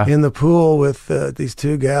 Yeah. In the pool with these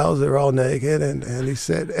 2 gals. They were all naked, and he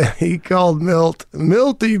said, he called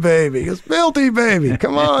Milty baby. He goes, Milty baby,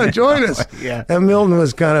 come on, join us. Yeah. And Milton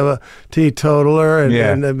was kind of a teetotaler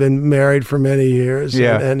and had been married for many years.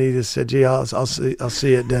 Yeah. And he just said, gee, I'll see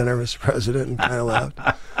you at dinner, Mr. President, and kind of left.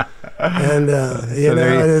 And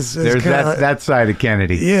there's that side of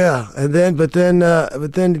Kennedy. Yeah, but then,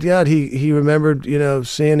 God, he remembered,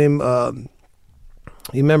 seeing him.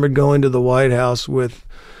 He remembered going to the White House with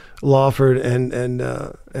Lawford and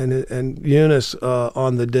Eunice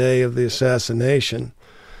on the day of the assassination,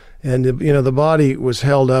 and the body was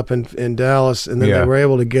held up in Dallas, and then they were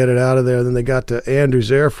able to get it out of there. Then they got to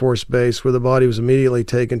Andrews Air Force Base, where the body was immediately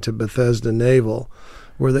taken to Bethesda Naval,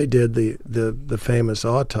 where they did the famous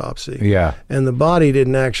autopsy. Yeah, and the body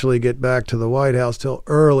didn't actually get back to the White House till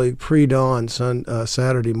early pre-dawn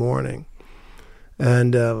Saturday morning,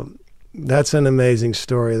 and. That's an amazing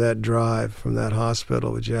story, that drive from that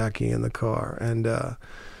hospital with Jackie in the car. And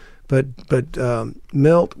but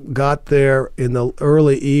Milt got there in the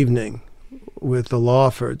early evening with the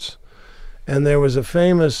Lawfords, and there was a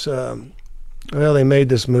famous. They made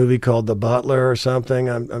this movie called The Butler or something.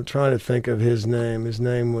 I'm trying to think of his name. His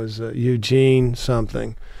name was Eugene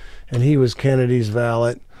something, and he was Kennedy's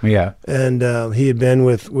valet. Yeah, and he had been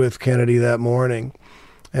with Kennedy that morning.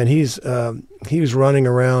 And he was running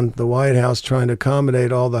around the White House trying to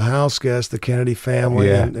accommodate all the house guests, the Kennedy family,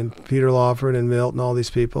 and Peter Lawford and Milt and all these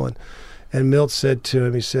people. And Milt said to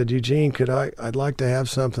him, he said, Eugene, I'd like to have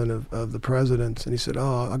something of the president's. And he said,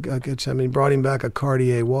 oh, I'll get you something. He brought him back a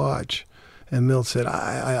Cartier watch. And Milt said,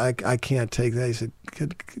 I can't take that. He said,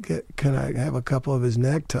 can I have a couple of his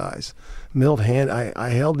neckties? Milt I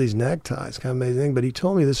held these neckties, kind of amazing. But he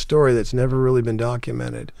told me this story that's never really been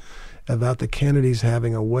documented, about the Kennedys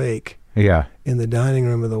having a wake in the dining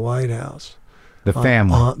room of the White House. The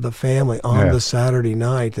family on the Saturday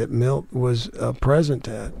night that Milt was present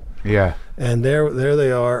at. Yeah. And there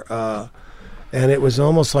they are. And it was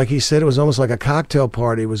almost like, he said, it was almost like a cocktail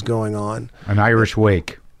party was going on. An Irish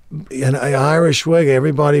wake. An Irish wake.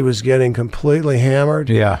 Everybody was getting completely hammered.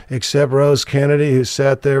 Yeah. Except Rose Kennedy, who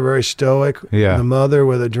sat there very stoic. Yeah. The mother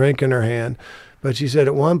with a drink in her hand. But she said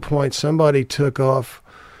at one point somebody took off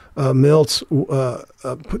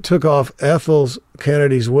took off Ethel's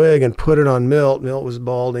Kennedy's wig and put it on Milt. Milt was a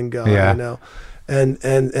balding guy, and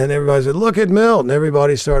everybody said, "Look at Milt," and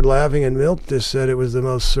everybody started laughing. And Milt just said it was the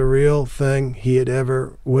most surreal thing he had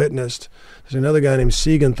ever witnessed. There's another guy named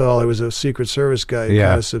Siegenthal, who was a Secret Service guy, who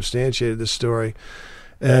kind of substantiated the story.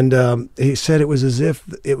 And he said it was as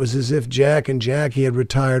if Jack and Jackie had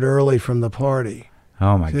retired early from the party.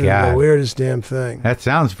 Oh my God! The weirdest damn thing. That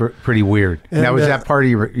sounds pretty weird. And, now, was that part of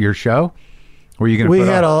your show? Were you going to? We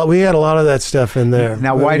had a lot of that stuff in there.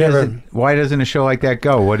 Now, why doesn't a show like that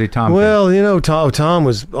go? What did Tom? Well, think? Tom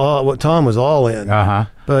was all in.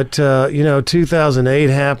 But 2008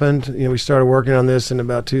 happened. We started working on this in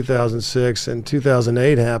about 2006, and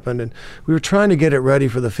 2008 happened, and we were trying to get it ready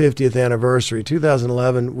for the 50th anniversary.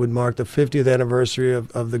 2011 would mark the 50th anniversary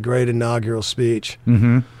of the great inaugural speech.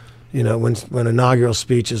 Mm-hmm. When inaugural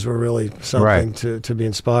speeches were really something to be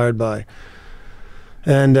inspired by,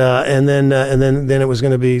 and then it was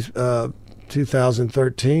going to be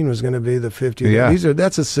 2013 was going to be the 50th. Yeah.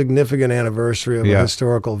 That's a significant anniversary of a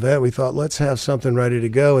historical event. We thought, let's have something ready to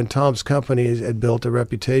go. And Tom's company had built a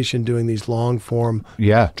reputation doing these long form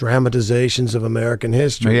dramatizations of American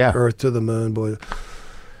history, Earth to the Moon, boy.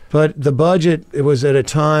 But the budget, it was at a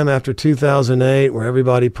time after 2008 where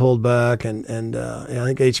everybody pulled back, and I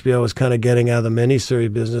think HBO was kind of getting out of the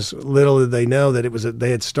miniseries business. Little did they know that they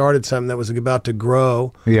had started something that was about to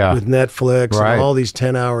grow with Netflix and all these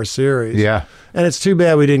 10-hour series. Yeah. And it's too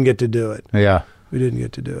bad we didn't get to do it. Yeah. We didn't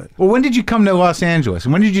get to do it. Well, when did you come to Los Angeles?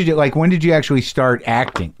 When did you actually start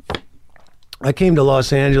acting? I came to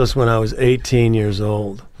Los Angeles when I was 18 years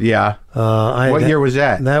old. Yeah. What year was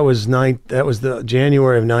that? That was the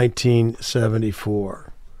January of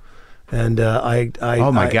 1974. And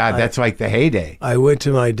oh my God, that's like the heyday. I went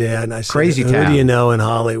to my dad and I said, Crazy "Who town. do you know in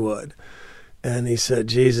Hollywood?" and he said,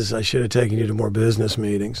 Jesus, I should have taken you to more business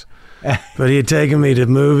meetings. But he had taken me to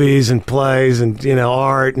movies and plays and,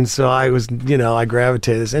 art. And so I was, I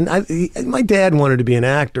gravitated. And my dad wanted to be an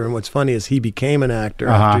actor. And what's funny is he became an actor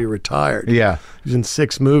after he retired. Yeah. He was in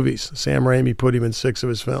 6 movies. Sam Raimi put him in 6 of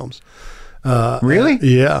his films. Really?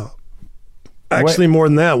 Yeah. Actually, more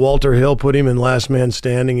than that. Walter Hill put him in Last Man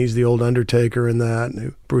Standing. He's the old Undertaker in that.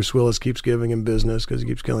 And Bruce Willis keeps giving him business because he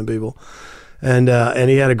keeps killing people. And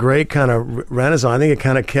he had a great kind of renaissance. I think it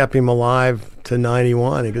kind of kept him alive to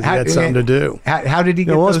 91 because he had something to do. How did he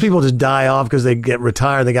get most people just die off because they get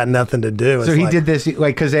retired. They got nothing to do. So he did this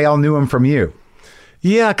because they all knew him from you.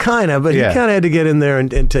 Yeah, kind of. But he kind of had to get in there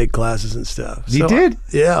and take classes and stuff. He did?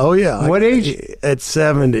 Yeah. Oh, yeah. What age? At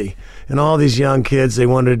 70. And all these young kids, they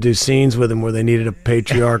wanted to do scenes with him where they needed a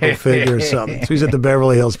patriarchal figure or something. So he's at the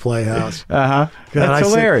Beverly Hills Playhouse. That's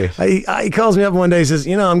hilarious. He calls me up one day and says,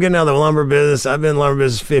 I'm getting out of the lumber business. I've been in the lumber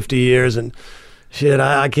business 50 years and shit,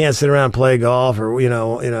 I can't sit around and play golf or,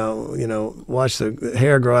 watch the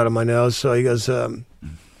hair grow out of my nose. So he goes,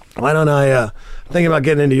 why don't I thinking about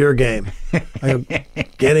getting into your game? I go,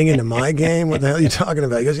 getting into my game? What the hell are you talking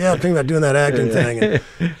about? He goes, yeah, I'm thinking about doing that acting thing. And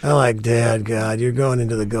I'm like, Dad, God, you're going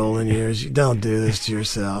into the golden years. You don't do this to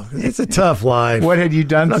yourself. It's a tough life. What had you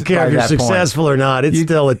done? I don't care if you're successful or not. It's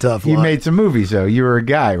still a tough life. You made some movies, though. You were a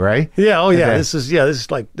guy, right? Yeah. Oh, yeah. This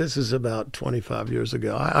is about 25 years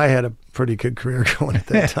ago. I had a pretty good career going at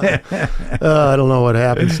that time. I don't know what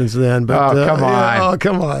happened since then. But, come on. Yeah,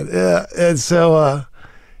 come on. Yeah. And so...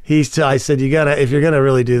 I said, if you're gonna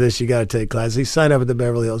really do this, you gotta take classes. He signed up at the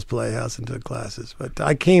Beverly Hills Playhouse and took classes. But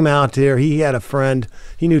I came out here. He had a friend.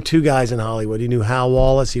 He knew 2 guys in Hollywood. He knew Hal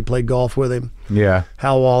Wallace. He played golf with him. Yeah.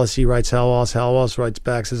 Hal Wallace. He writes Hal Wallace. Hal Wallace writes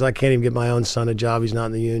back. Says, I can't even get my own son a job. He's not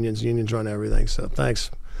in the unions. Unions run everything. So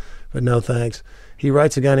thanks, but no thanks. He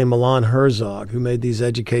writes a guy named Milan Herzog who made these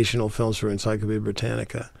educational films for Encyclopedia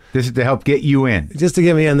Britannica. This is to help get you in. Just to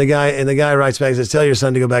get me in. The guy writes back and says, tell your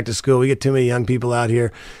son to go back to school. We get too many young people out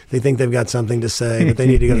here. They think they've got something to say, but they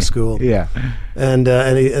need to go to school. Yeah. And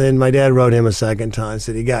then my dad wrote him a second time.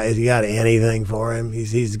 Said, you got anything for him?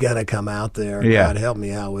 He's got to come out there. Yeah. God, help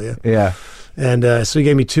me out, will you? Yeah. And so he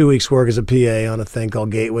gave me 2 weeks' work as a PA on a thing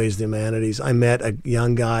called Gateways to Humanities. I met a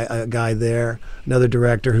guy there, another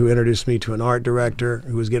director who introduced me to an art director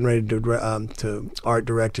who was getting ready to art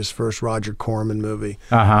direct his first Roger Corman movie,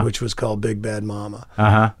 which was called Big Bad Mama.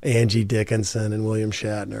 Angie Dickinson and William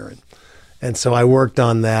Shatner. And so I worked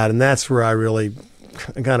on that, and that's where I really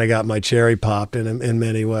kind of got my cherry popped in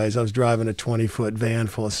many ways. I was driving a 20-foot van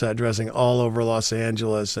full of set dressing all over Los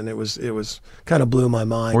Angeles, and it was kind of blew my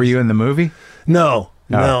mind. Were you in the movie? No,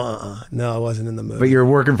 I wasn't in the movie. But you were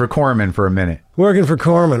working for Corman for a minute. Working for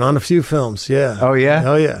Corman on a few films, yeah. Oh yeah,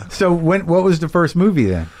 oh yeah. So what was the first movie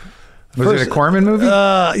then? Was it a Corman movie?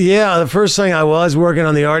 Yeah, the first thing I was working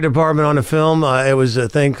on the art department on a film. It was a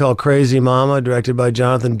thing called Crazy Mama, directed by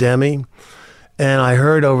Jonathan Demme. And I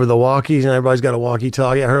heard over the walkies, and everybody's got a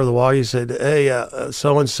walkie-talkie. I heard over the walkie said, hey,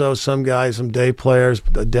 so-and-so, some guy, some day players,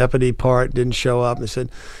 a deputy part didn't show up. And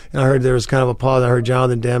I heard there was kind of a pause. I heard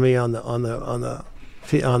Jonathan Demme on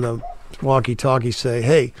the walkie-talkie say,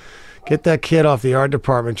 hey, get that kid off the art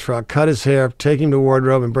department truck, cut his hair, take him to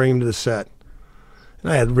wardrobe, and bring him to the set.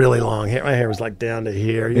 And I had really long hair. My hair was like down to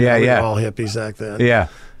here. We were all hippies back then. Yeah.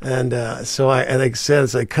 And so they said,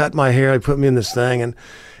 as I cut my hair, they put me in this thing, and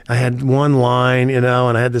I had one line, and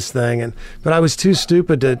I had this thing, but I was too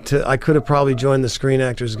stupid to I could have probably joined the Screen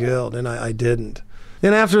Actors Guild, and I didn't.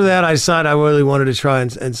 Then after that, I decided I really wanted to try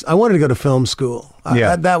and I wanted to go to film school.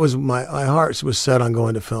 That was my heart was set on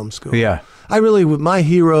going to film school. Yeah. My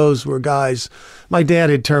heroes were guys. My dad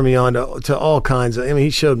had turned me on to all kinds of. I mean, he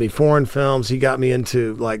showed me foreign films. He got me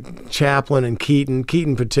into like Chaplin and Keaton.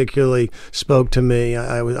 Keaton particularly spoke to me.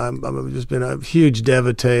 I've just been a huge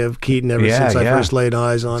devotee of Keaton ever since I first laid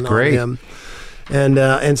eyes on him.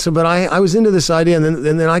 And so, but I was into this idea, and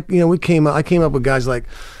then I came up with guys like,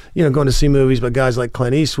 going to see movies, but guys like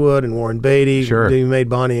Clint Eastwood and Warren Beatty. Sure. He made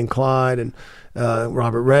Bonnie and Clyde, and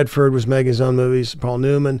Robert Redford was making his own movies. Paul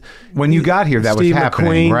Newman. When you got here, that Steve was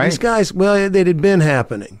happening, McQueen. right? These guys, well, they had been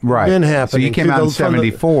happening. Right. Been happening. So you came out in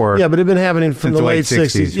 74. Yeah, but it had been happening from the late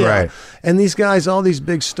 60s. Yeah. Right. And these guys, all these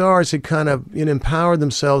big stars, had kind of empowered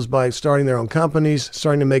themselves by starting their own companies,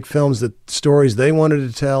 starting to make films, the stories they wanted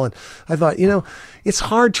to tell. And I thought, it's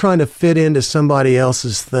hard trying to fit into somebody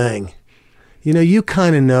else's thing. You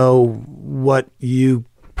kind of know what you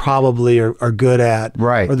probably are good at,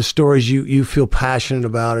 right? Or the stories you feel passionate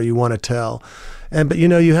about or you want to tell. But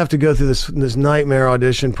you have to go through this nightmare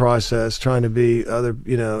audition process trying to be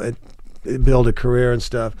build a career and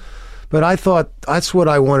stuff. But I thought that's what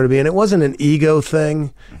I wanted to be. And it wasn't an ego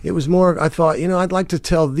thing. It was more, I thought, I'd like to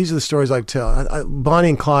tell, these are the stories I tell. Bonnie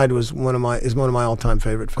and Clyde is one of my all-time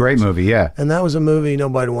favorite films. Great movie, yeah. And that was a movie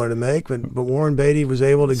nobody wanted to make, but Warren Beatty was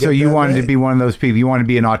able to get. So you wanted made. to be one of those people. You wanted to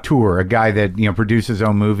be an auteur, a guy that produces his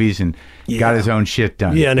own movies and got his own shit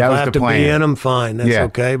done. Yeah, and that if was I have the to plan. be in them, fine, that's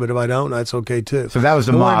okay. But if I don't, that's okay too. So that was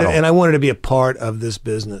the model, and I wanted to be a part of this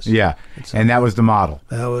business. Yeah, and that was the model.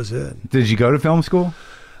 That was it. Did you go to film school?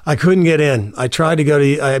 I couldn't get in. I tried to go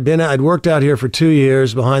to. I'd worked out here for 2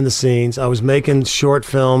 years behind the scenes. I was making short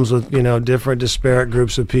films with different disparate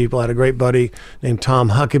groups of people. I had a great buddy named Tom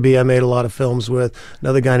Huckabee. I made a lot of films with.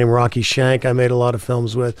 Another guy named Rocky Shank. I made a lot of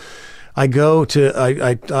films with. I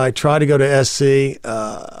try to go to SC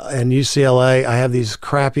and UCLA. I have these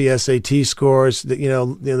crappy SAT scores that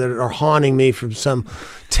that are haunting me from some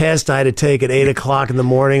test I had to take at 8 o'clock in the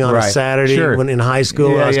morning on a Saturday when in high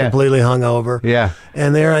school. I was completely hungover. Yeah,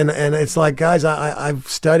 and it's like, guys, I've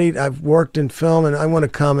studied, I've worked in film, and I want to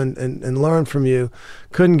come and learn from you.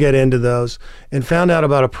 Couldn't get into those, and found out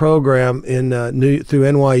about a program through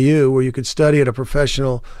NYU where you could study at a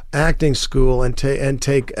professional acting school and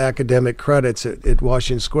take academic credits at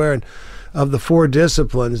Washington Square. And of the 4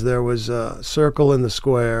 disciplines, there was Circle in the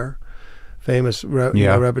Square, famous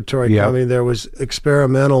repertory comedy. There was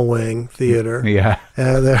experimental wing theater. Yeah.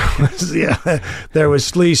 There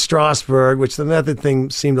was Lee Strasberg, which the method thing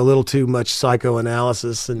seemed a little too much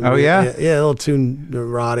psychoanalysis and a little too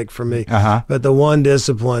neurotic for me. But the one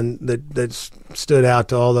discipline that stood out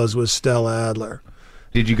to all those was Stella Adler.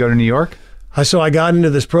 Did you go to New York? So I got into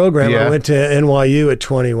this program. I went to NYU at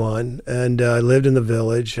 21, and I lived in the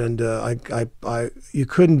Village. And you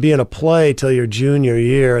couldn't be in a play till your junior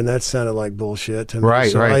year, and that sounded like bullshit to me.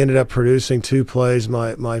 Right. I ended up producing 2 plays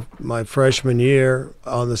my freshman year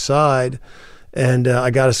on the side, and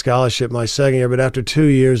I got a scholarship my second year. But after 2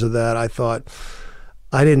 years of that, I thought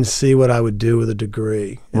I didn't see what I would do with a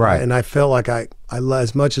degree. And I felt like I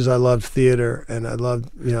as much as I loved theater and I loved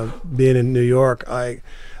being in New York,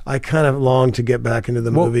 I kind of longed to get back into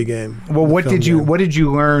the movie game. Well, what did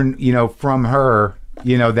you learn, from her,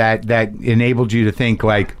 that enabled you to think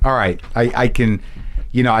like, all right, I can,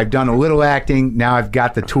 I've done a little acting, now I've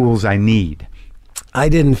got the tools I need. I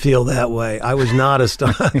didn't feel that way. I was not a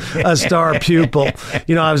star pupil.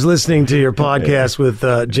 I was listening to your podcast with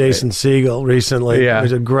Jason Segel recently. Yeah. It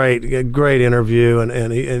was a great interview,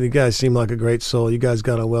 and you guys seem like a great soul. You guys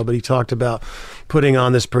got on well, but he talked about putting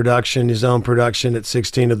on this production, his own production at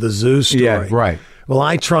 16 of the Zoo Story. Yeah, right. Well,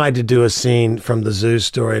 I tried to do a scene from the Zoo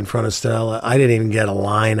Story in front of Stella. I didn't even get a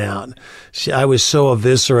line out. I was so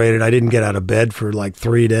eviscerated, I didn't get out of bed for like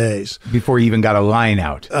 3 days. Before you even got a line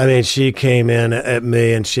out. I mean, she came in at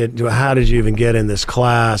me and she said, how did you even get in this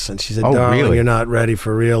class? And she said, darling, really? You're not ready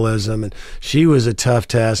for realism. And she was a tough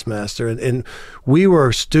taskmaster. And we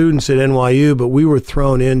were students at NYU, but we were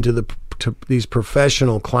thrown into these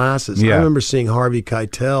professional classes. Yeah. I remember seeing Harvey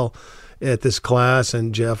Keitel at this class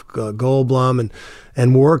and Jeff Goldblum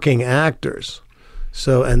and working actors.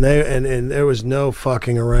 So and there was no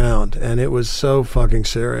fucking around, and it was so fucking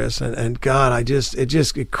serious. And God,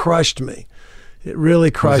 it crushed me. It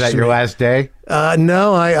really crushed me. Was that your last day?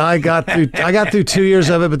 No, I got through 2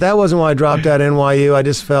 years of it, but that wasn't why I dropped out of NYU. I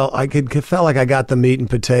just felt like I got the meat and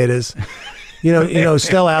potatoes.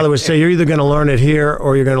 Stella Adler would say, you're either going to learn it here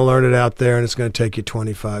or you're going to learn it out there, and it's going to take you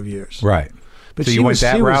 25 years. Right. But so you went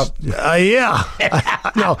that route? Yeah.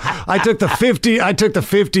 I took the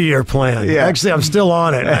 50-year plan. Yeah. Actually, I'm still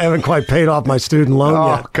on it. I haven't quite paid off my student loan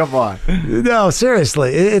yet. Oh, come on. No,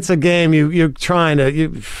 seriously. It's a game. You're trying to,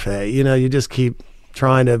 you just keep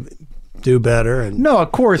trying to do better. And no,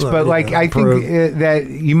 of course, but I think that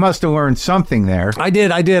you must have learned something there. I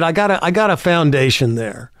did. I got a foundation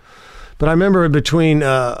there. But I remember between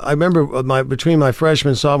my freshman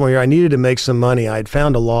and sophomore year, I needed to make some money. I had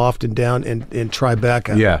found a loft in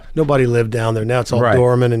Tribeca. Yeah. Nobody lived down there. Now it's all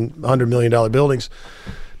doorman and $100 million buildings.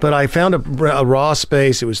 But I found a raw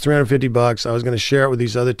space. It was $350. I was going to share it with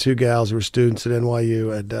these other 2 gals who were students at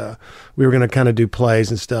NYU, and we were going to kind of do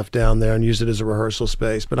plays and stuff down there and use it as a rehearsal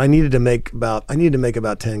space. But I needed to make about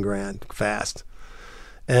 $10,000 fast.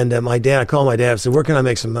 And I called my dad and said, where can I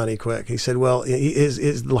make some money quick? He said, well,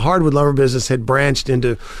 the hardwood lumber business had branched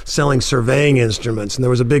into selling surveying instruments, and there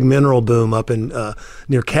was a big mineral boom up in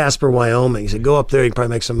near Casper, Wyoming. He said, go up there, you can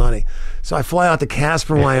probably make some money. So I fly out to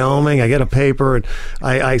Casper, Wyoming. I get a paper, and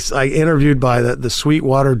I interviewed by the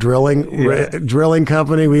Sweetwater drilling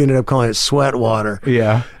company. We ended up calling it Sweatwater.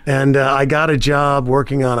 Yeah. And I got a job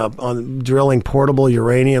working on drilling portable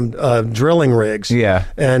uranium drilling rigs. Yeah.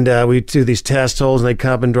 And we do these test holes, and they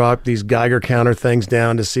come up up and drop these Geiger counter things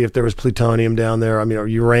down to see if there was plutonium down there. I mean, or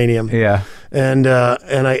uranium. Yeah. And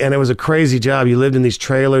it was a crazy job. You lived in these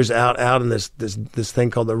trailers out in this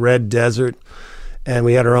thing called the Red Desert. And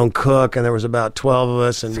we had our own cook, and there was about 12 of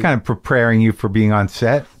us. And it's kind of preparing you for being on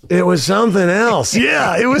set. It was something else.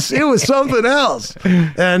 Yeah, it was something else.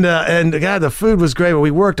 And God, the food was great. But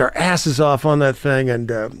we worked our asses off on that thing.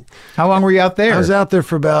 And how long were you out there? I was out there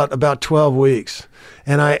for about 12 weeks.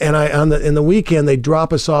 And in the weekend they'd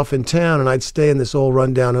drop us off in town, and I'd stay in this old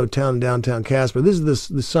rundown hotel in downtown Casper. This is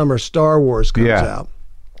the summer Star Wars comes out.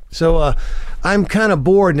 So I'm kind of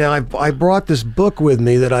bored now. I brought this book with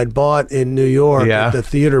me that I'd bought in New York at the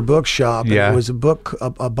Theater Bookshop. And it was a book,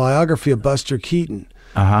 a biography of Buster Keaton.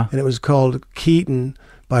 And it was called Keaton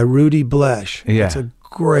by Rudy Blesh. It's a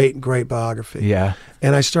great biography.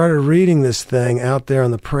 And I started reading this thing out there on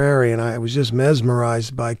the prairie, and I was just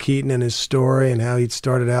mesmerized by Keaton and his story and how he'd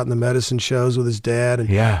started out in the medicine shows with his dad, and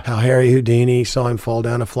how Harry Houdini saw him fall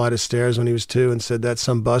down a flight of stairs when he was 2 and said, "That's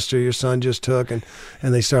some Buster your son just took," and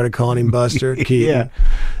they started calling him Buster Keaton.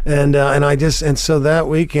 And so that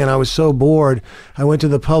weekend I was so bored, I went to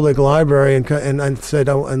the public library and said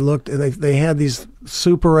and looked, and they had these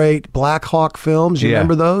Super 8 Black Hawk films. You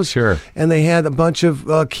remember those? Sure. And they had a bunch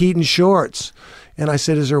of Keaton shorts. And I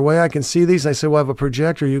said, "Is there a way I can see these?" I said, "Well, I have a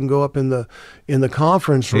projector. You can go up in the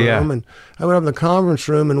conference room." And I went up in the conference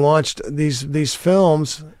room and watched these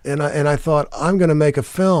films. And I thought, I'm going to make a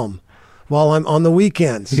film while I'm on the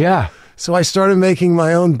weekends. So I started making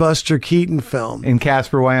my own Buster Keaton film in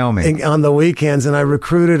Casper, Wyoming, on the weekends, and I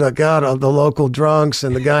recruited the local drunks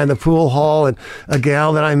and the guy in the pool hall and a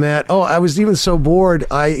gal that I met. Oh, I was even so bored,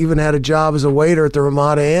 I even had a job as a waiter at the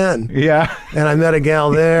Ramada Inn. And I met a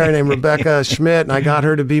gal there named Rebecca Schmidt, and I got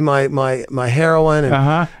her to be my heroine,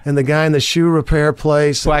 and the guy in the shoe repair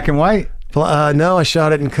place. Black and white? No, I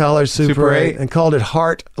shot it in color, Super 8, and called it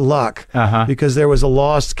Heart Luck, because there was a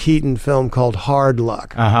lost Keaton film called Hard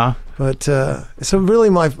Luck. But so really,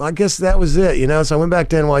 I guess that was it, So I went back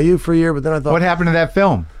to NYU for a year, but then I thought, what happened to that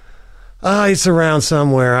film? It's around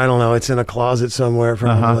somewhere. I don't know. It's in a closet somewhere,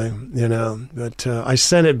 probably. But I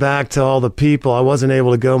sent it back to all the people. I wasn't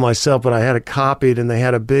able to go myself, but I had it copied, and they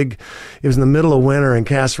had it was in the middle of winter in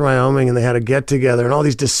Casper, Wyoming, and they had a get together, and all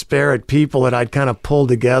these disparate people that I'd kind of pulled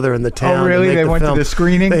together in the town. Oh, really? They went to the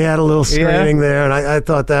screening? They had a little screening there, and I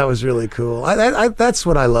thought that was really cool. That's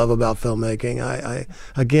what I love about filmmaking.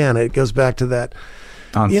 Again, it goes back to that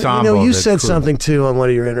ensemble. You said something too on one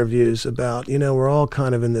of your interviews about, we're all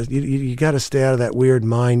kind of in this, you got to stay out of that weird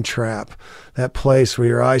mind trap, that place where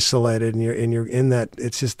you're isolated and you're in that,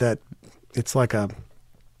 it's just that, it's like I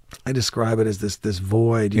describe it as this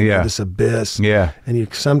void, this abyss.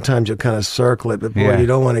 And sometimes you'll kind of circle it, but boy, you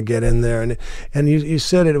don't want to get in there. And you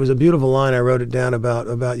said it was a beautiful line. I wrote it down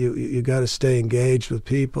about you got to stay engaged with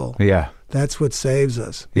people. That's what saves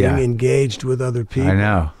us. Being engaged with other people. I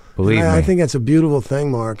know. Believe me. I think that's a beautiful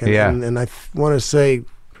thing, Mark. And I want to say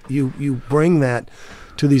you bring that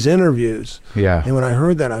to these interviews. And when I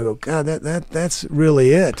heard that, I go, God, that's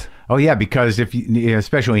really it. Oh yeah, because if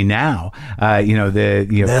especially now,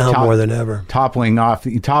 now more than ever, toppling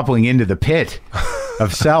into the pit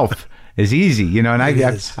of self is easy, and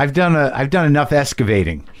I've done enough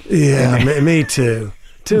excavating. Me too.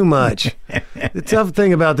 Too much. The tough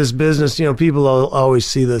thing about this business, people always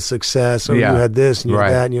see the success. You had this and you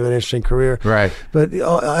had that and you had an interesting career. But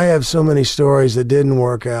I have so many stories that didn't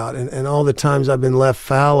work out, and all the times I've been left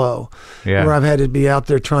fallow, where I've had to be out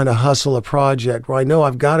there trying to hustle a project where I know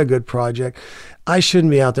I've got a good project. I shouldn't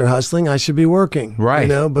be out there hustling. I should be working. But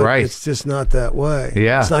it's just not that way.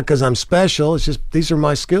 It's not because I'm special. It's just these are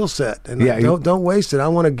my skill set, and don't waste it. I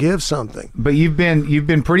want to give something. But you've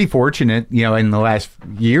been pretty fortunate, in the last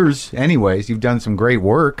years. Anyways, you've done some great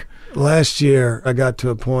work. Last year, I got to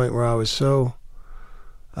a point where I was so,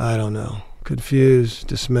 I don't know, confused,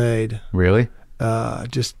 dismayed. Really?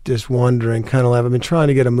 Just wondering, kind of. I've been trying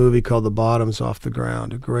to get a movie called The Bottoms off the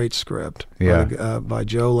ground. A great script. By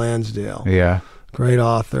Joe Lansdale. Great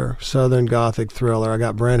author, Southern Gothic thriller. I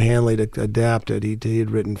got Brent Hanley to adapt it. He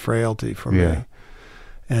had written Frailty for me.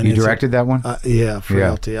 And you directed that one?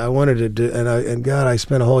 Frailty. I wanted to do, and God, I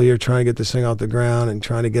spent a whole year trying to get this thing off the ground and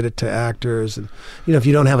trying to get it to actors. And if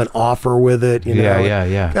you don't have an offer with it,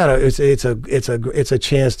 God, it's a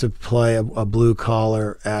chance to play a blue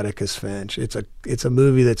collar Atticus Finch. It's a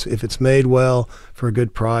movie that's, if it's made well for a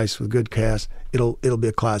good price with good cast, it'll be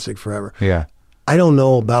a classic forever. I don't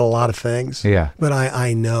know about a lot of things. But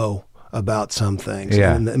I know about some things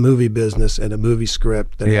in the movie business and a movie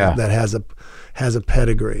script that has a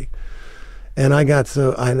pedigree. And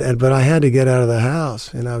but I had to get out of the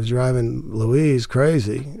house, and I was driving Louise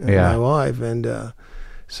crazy, and my wife, and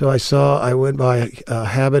So I went by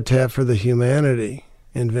Habitat for the Humanity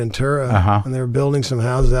in Ventura, and they were building some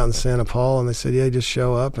houses out in Santa Paula, and they said, yeah, just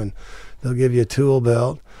show up and they'll give you a tool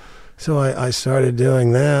belt. So I started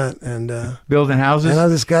doing that and building houses.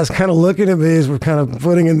 And this guy's kind of looking at me as we're kind of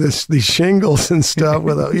putting in these shingles and stuff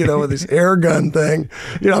with with this air gun thing.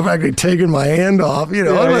 I've actually taken my hand off. What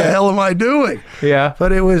the hell am I doing? Yeah.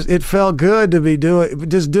 But it felt good to be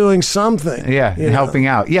doing something. Yeah, helping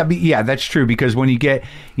out. Yeah, that's true, because when you get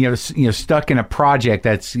stuck in a project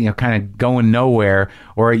that's kind of going nowhere,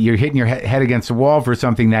 or you're hitting your head against the wall for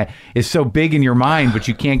something that is so big in your mind, but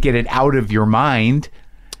you can't get it out of your mind.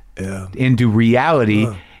 Into reality,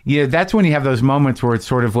 that's when you have those moments where it's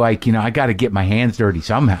sort of like, I got to get my hands dirty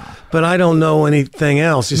somehow. But I don't know anything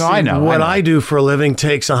else. I know. What I do for a living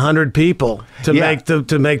takes 100 people to make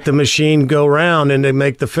the machine go round and to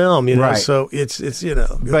make the film. Right. So it's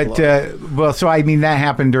But so I mean, that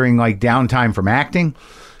happened during like downtime from acting.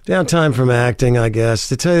 Downtime from acting, I guess.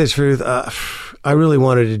 To tell you the truth, I really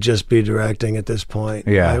wanted to just be directing at this point.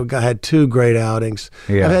 Yeah. I had 2 great outings.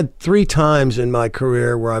 Yeah. I've had 3 times in my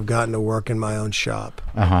career where I've gotten to work in my own shop.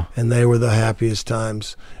 And they were the happiest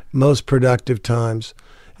times, most productive times,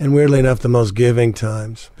 and weirdly enough, the most giving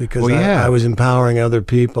times, because I was empowering other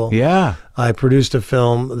people. Yeah. I produced a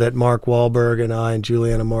film that Mark Wahlberg and I and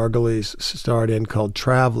Juliana Margulies starred in called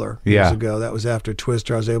Traveler years ago. That was after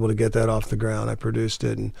Twister. I was able to get that off the ground. I produced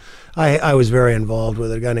it, and I was very involved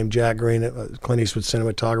with it. A guy named Jack Green, Clint Eastwood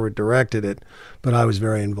cinematographer, directed it, but I was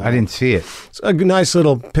very involved. I didn't see it. It's a nice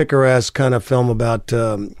little picaresque kind of film about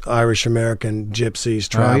Irish-American gypsies,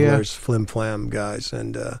 travelers, flim-flam guys,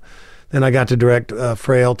 and then I got to direct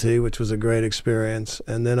Frailty, which was a great experience.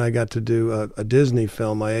 And then I got to do a Disney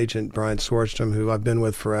film. My agent, Brian Swartstrom, who I've been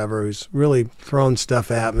with forever, who's really thrown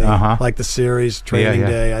stuff at me, like the series Training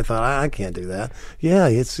Day. I thought, I can't do that. Yeah,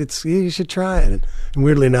 it's you should try it. And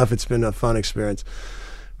weirdly enough, it's been a fun experience.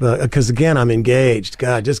 Because again, I'm engaged.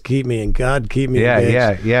 God, just keep me, and God, keep me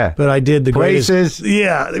engaged. Yeah. But I did the Places.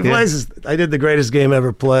 Places. I did the greatest game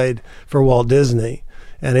ever played for Walt Disney.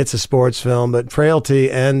 And it's a sports film, but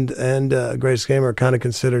Frailty and Greatest Game are kind of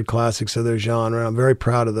considered classics of their genre. I'm very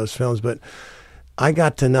proud of those films, but I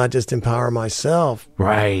got to not just empower myself.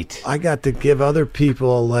 Right. I got to give other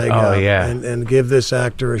people a leg up and give this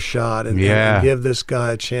actor a shot and give this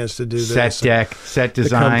guy a chance to do this. Set deck, set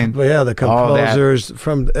design. The composers,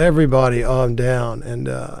 from everybody on down. And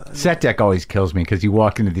set deck always kills me, because you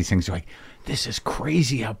walk into these things, you're like, this is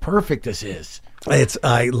crazy how perfect this is. I'm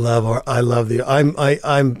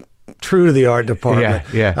true to the art department.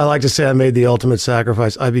 Yeah. I like to say I made the ultimate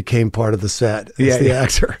sacrifice. I became part of the set as the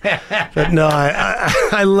actor. But no,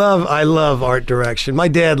 I love art direction. My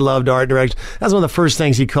dad loved art direction. That's one of the first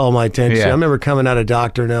things he called my attention to. I remember coming out of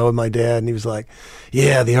Dr. No with my dad, and he was like,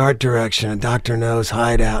 yeah, the art direction and Dr. No's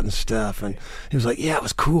hideout and stuff. And he was like, yeah, it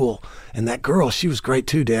was cool. And that girl, she was great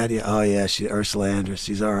too, Dad. Yeah, oh yeah, Ursula Andress.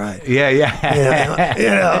 She's all right. Yeah.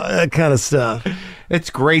 That kind of stuff. It's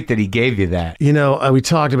great that he gave you that. We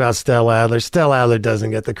talked about Stella Adler. Stella Adler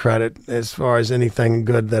doesn't get the credit as far as anything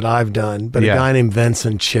good that I've done. But a guy named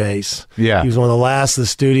Vincent Chase. Yeah. He was one of the last of the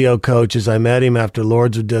studio coaches. I met him after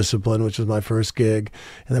Lords of Discipline, which was my first gig.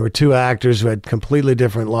 And there were 2 actors who had completely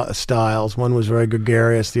different styles. One was very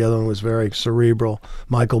gregarious. The other one was very cerebral.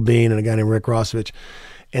 Michael Biehn and a guy named Rick Rossovich.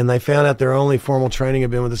 And they found out their only formal training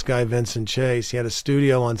had been with this guy, Vincent Chase. He had a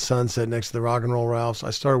studio on Sunset next to the Rock and Roll Ralphs.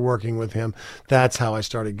 I started working with him. That's how I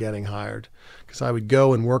started getting hired, because I would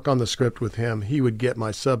go and work on the script with him. He would get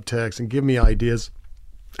my subtext and give me ideas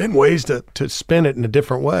and ways to spin it in a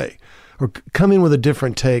different way, or come in with a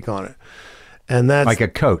different take on it. And that's like a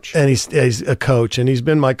coach. And he's a coach, and he's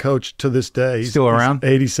been my coach to this day. He's still around?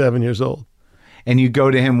 He's 87 years old. And you go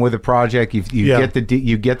to him with a project, you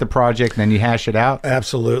get the project, and then you hash it out?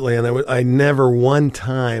 Absolutely. And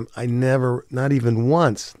not even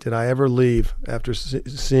once did I ever leave after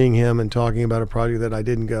seeing him and talking about a project that I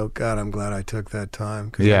didn't go, God, I'm glad I took that time,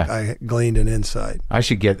 because I gleaned an insight. I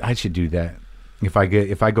should do that if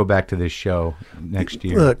I go back to this show next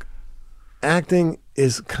year. Look, acting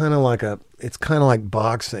is kind of like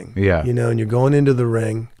boxing. Yeah. And you're going into the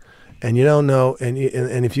ring, and you don't know, and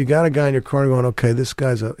if you got a guy in your corner going, okay, this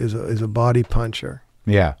guy's is a body puncher.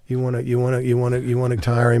 Yeah. You want to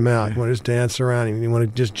tire him out. You want to just dance around him. You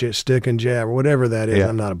want to just stick and jab or whatever that is. Yeah.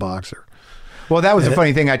 I'm not a boxer. Well, that was a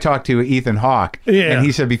funny thing. I talked to Ethan Hawke, and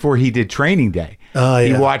he said before he did Training Day,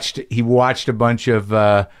 he watched a bunch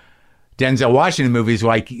of Denzel Washington movies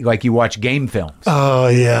like you watch game films. Oh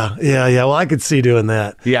yeah. Well, I could see doing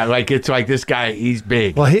that. Yeah, like it's like this guy, he's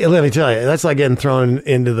big. Well, let me tell you, that's like getting thrown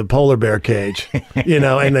into the polar bear cage,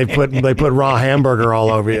 and they put raw hamburger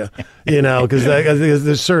all over you, because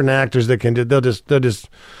there's certain actors that can they'll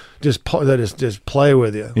just play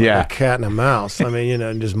with you, like a cat and a mouse. I mean,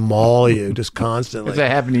 and just maul you just constantly. Does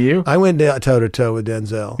that happen to you? I went toe to toe with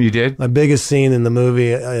Denzel. You did? My biggest scene in the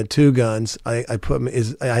movie, I had 2 guns. I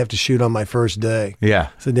have to shoot on my first day. Yeah.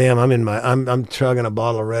 So damn, I'm chugging a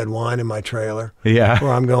bottle of red wine in my trailer. Yeah. Or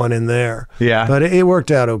I'm going in there. Yeah. But it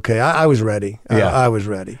worked out okay. I was ready. Yeah. I was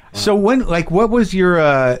ready. So what was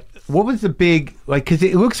your what was the big, because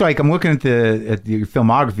it looks like, I'm looking at your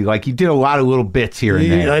filmography, like you did a lot of little bits here and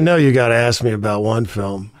there. I know you got to ask me about one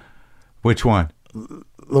film. Which one?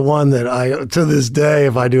 The one that to this day,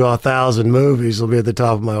 if I do 1,000 movies, will be at the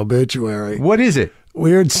top of my obituary. What is it?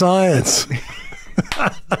 Weird Science.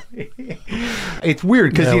 It's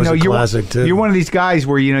weird because you're one of these guys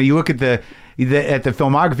where you look at the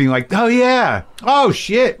filmography and you're like, oh yeah, oh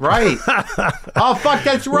shit, right. Oh fuck,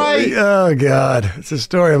 that's right. Oh god, it's the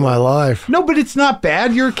story of my life. No, but it's not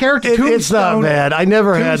bad. You're a character. It's not bad. I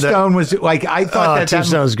never had that. Tombstone was like, I thought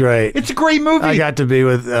Tombstone's great. It's a great movie. I got to be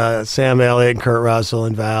with Sam Elliott and Kurt Russell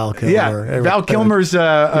and Val Kilmer. Yeah, Val Kilmer's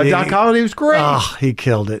Doc Holliday was great. Oh, he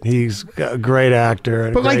killed it. He's a great actor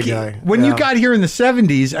and a great guy. When you got here in the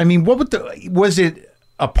 70s, I mean, was it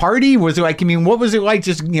a party? Was it like, what was it like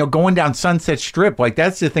just, going down Sunset Strip? Like,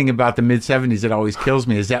 that's the thing about the mid-70s that always kills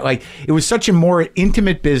me, is that, like, it was such a more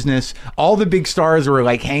intimate business. All the big stars were,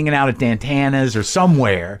 like, hanging out at Dantana's or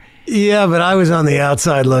somewhere. Yeah, but I was on the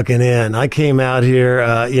outside looking in. I came out here,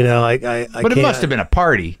 But it must have been a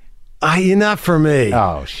party. Not for me.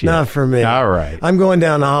 Oh, shit. Not for me. All right. I'm going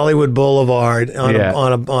down Hollywood Boulevard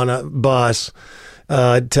on a bus.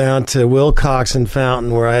 Down to Wilcox and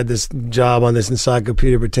Fountain, where I had this job on this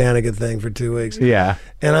Encyclopedia Britannica thing for 2 weeks. Yeah.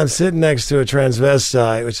 And I'm sitting next to a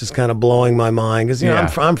transvestite, which is kind of blowing my mind because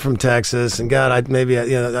I'm from Texas, and God,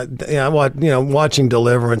 watching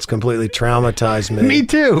Deliverance completely traumatized me. Me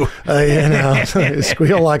too.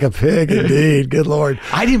 Squeal like a pig, indeed. Good Lord.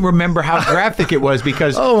 I didn't remember how graphic it was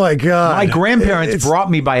because oh my God, my grandparents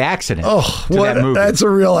brought me by accident. Oh, to that movie. That's a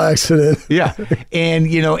real accident. Yeah, and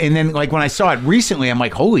and then like when I saw it recently, I'm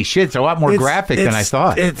like, holy shit, it's a lot more graphic than I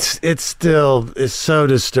thought. It's so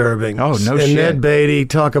disturbing. Oh no and shit. Ned Beatty,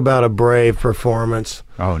 talk about a brave performance.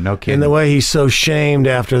 Oh, no kidding. And the way he's so shamed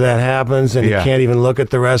after that happens, and he can't even look at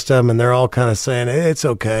the rest of them, and they're all kind of saying it's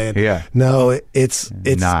okay. And no,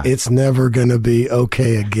 it's never going to be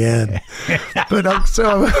okay again. But I'm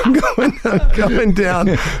going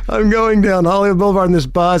down Hollywood Boulevard in this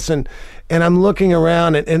bus, and I'm looking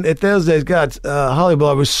around, and at those days, God, Hollywood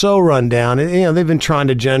Boulevard was so run down. And, they've been trying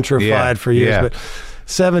to gentrify it for years, but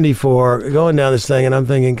 74, going down this thing, and I'm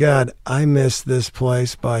thinking, God, I missed this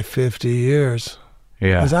place by 50 years.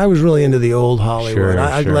 Yeah, because I was really into the old Hollywood.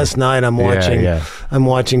 Sure. Last night I'm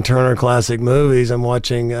watching Turner Classic Movies. I'm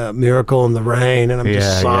watching Miracle in the Rain, and I'm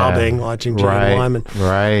just sobbing watching Jane Wyman.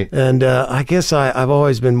 Right. And I guess I've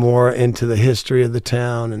always been more into the history of the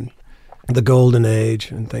town and the golden age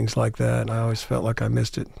and things like that. And I always felt like I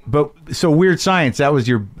missed it. But so Weird Science, that was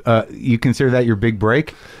your you consider that your big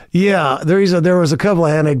break? Yeah, there was a couple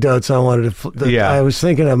of anecdotes I wanted to. I was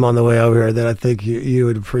thinking of them on the way over here that I think you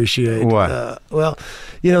would appreciate. What?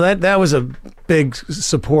 That was a big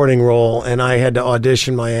supporting role, and I had to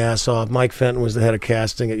audition my ass off. Mike Fenton was the head of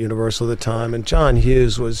casting at Universal at the time, and John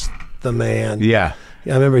Hughes was the man. Yeah. I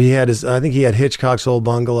remember I think he had Hitchcock's Old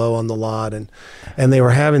Bungalow on the lot, and they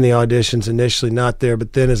were having the auditions initially not there,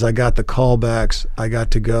 but then as I got the callbacks, I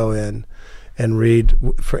got to go in and read,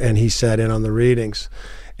 and he sat in on the readings.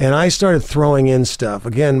 And I started throwing in stuff.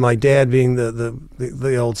 Again, my dad being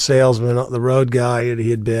the old salesman, the road guy that he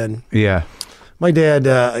had been. Yeah. My dad,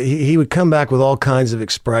 he would come back with all kinds of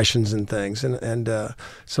expressions and things. And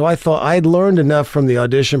so I thought I had learned enough from the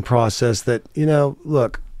audition process that,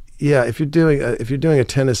 look, yeah, if you're doing a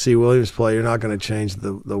Tennessee Williams play, you're not going to change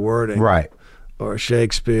the wording. Right. Or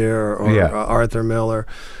Shakespeare or Arthur Miller.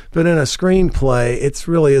 But in a screenplay, it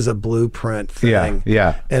really is a blueprint thing.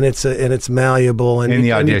 Yeah. And it's malleable. And in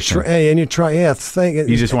the audition. You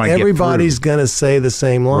just want to everybody's going to say the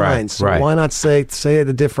same lines. So why not say it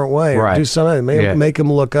a different way? Or do something. Make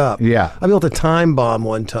them look up. Yeah. I built a time bomb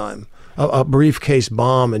one time. A briefcase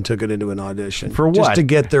bomb, and took it into an audition. For what? Just to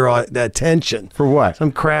get their attention. For what?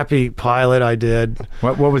 Some crappy pilot I did.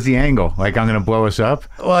 What was the angle? Like, I'm going to blow us up?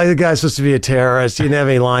 Well, the guy's supposed to be a terrorist. He didn't have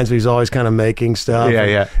any lines, but he's always kind of making stuff.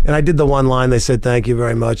 Yeah. And I did the one line. They said, "Thank you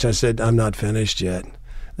very much." I said, "I'm not finished yet."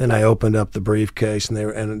 Then I opened up the briefcase, and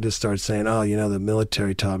it just started saying, "Oh, the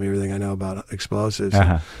military taught me everything I know about explosives."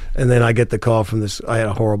 And then I get the call from this. I had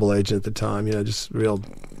a horrible agent at the time, just real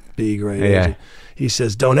B grade agent. He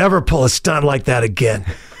says, "Don't ever pull a stunt like that again."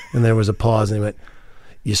 And there was a pause, and he went,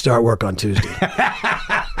 "You start work on Tuesday."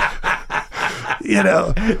 You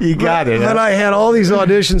got it. But I had all these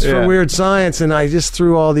auditions for Weird Science, and I just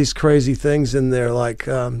threw all these crazy things in there, like.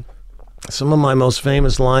 Some of my most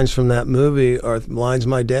famous lines from that movie are lines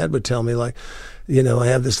my dad would tell me, like, I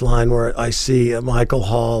have this line where I see Michael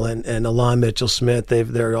Hall and Alon Mitchell Smith.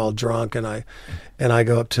 They're all drunk, and I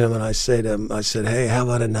go up to him and I say to him, I said, "Hey, how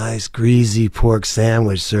about a nice greasy pork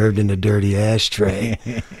sandwich served in a dirty ashtray?"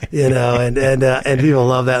 And people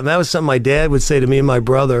love that. And that was something my dad would say to me and my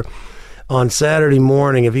brother. On Saturday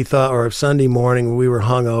morning, if he thought, or Sunday morning, we were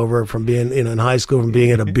hungover from being, in high school, from being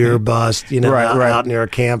at a beer bust, out near a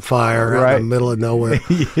campfire out in the middle of nowhere in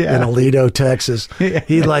Aledo, Texas.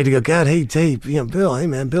 He'd like to go, "God, hey, Bill, hey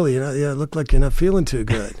man, Billy, it looked like you're not feeling too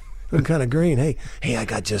good. Looking kind of green. Hey, I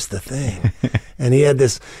got just the thing." And he had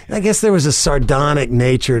this. I guess there was a sardonic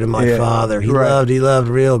nature to my father. He loved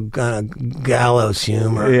real kind of gallows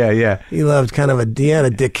humor. He loved kind of a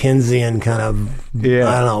Dickensian kind of I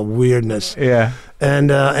don't know, weirdness.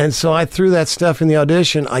 And so I threw that stuff in the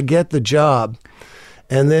audition. I get the job.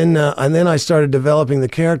 And then I started developing the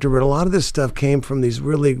character, but a lot of this stuff came from these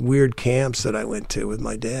really weird camps that I went to with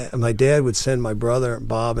my dad. My dad would send my brother,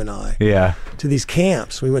 Bob, and I to these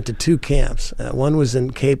camps. We went to 2 camps. One was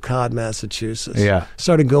in Cape Cod, Massachusetts.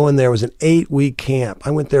 Started going there. It was an 8-week camp.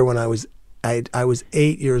 I went there when I was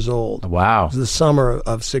 8 years old. Wow. It was the summer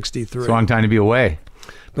of '63. It's a long time to be away.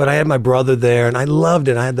 But I had my brother there, and I loved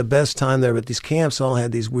it. I had the best time there. But these camps all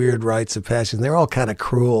had these weird rites of passage. They're all kind of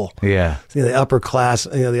cruel. The upper class,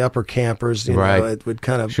 the upper campers, it would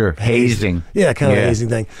kind of hazing. Kind of a hazing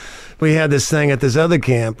thing. We had this thing at this other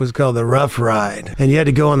camp. It was called the Rough Ride, and you had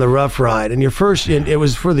to go on the Rough Ride. And it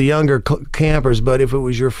was for the younger campers. But if it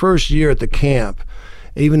was your first year at the camp,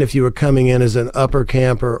 even if you were coming in as an upper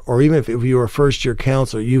camper, or even if you were a first-year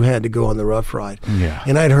counselor, you had to go on the Rough Ride.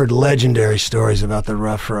 And I'd heard legendary stories about the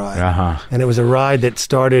Rough Ride. And it was a ride that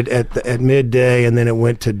started at midday, and then it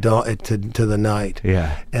went to the night.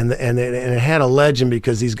 And it had a legend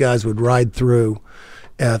because these guys would ride through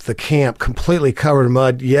at the camp completely covered in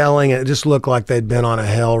mud, yelling, and it just looked like they'd been on a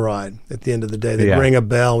hell ride. At the end of the day, they'd ring a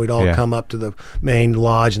bell. We'd all come up to the main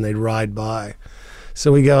lodge, and they'd ride by.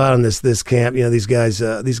 So we go out on this camp. These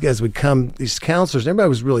guys would come. These counselors, everybody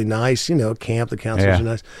was really nice. Camp, the counselors are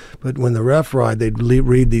nice. But when the Rough Ride, they'd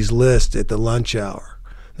read these lists at the lunch hour.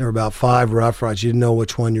 There were about 5 Rough Rides. You didn't know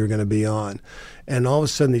which one you were going to be on. And all of a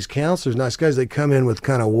sudden, these counselors, nice guys, they come in with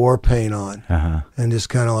kind of war paint on, and just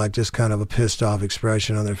kind of a pissed off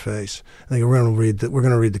expression on their face. I think we're going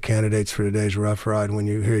to read the candidates for today's Rough Ride. And when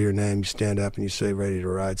you hear your name, you stand up and you say, "Ready to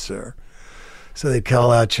ride, sir." So they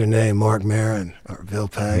call out your name, Mark Maron or Bill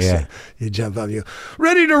Paxton. You jump up and you go,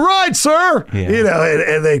 "Ready to ride, sir!"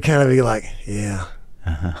 And they kind of be like, "Yeah,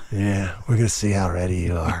 we're going to see how ready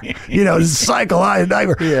you are." Psychological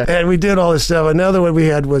nightmare. And we did all this stuff. Another one we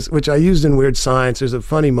had was, which I used in Weird Science, there's a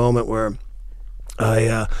funny moment where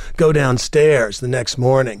I go downstairs the next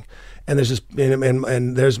morning, and there's this,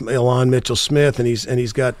 and there's Alon Mitchell Smith, and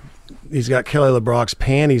he's got Kelly LeBrock's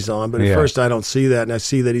panties on, but at first I don't see that, and I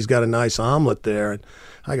see that he's got a nice omelet there, and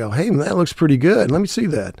I go, "Hey, man, that looks pretty good. Let me see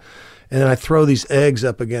that." And then I throw these eggs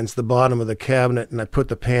up against the bottom of the cabinet, and I put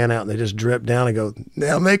the pan out, and they just drip down. I go,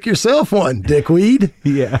 "Now make yourself one, dickweed."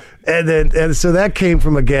 And so that came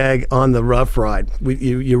from a gag on the Rough Ride.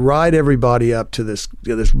 You ride everybody up to this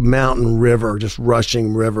mountain river, just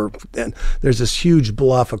rushing river, and there's this huge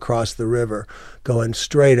bluff across the river going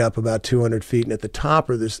straight up about 200 feet, and at the top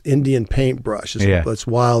are this Indian paintbrush. It's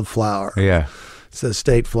wildflower. It's a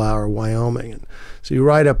state flower, Wyoming. And so you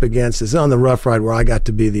ride up against this on the Rough Ride where I got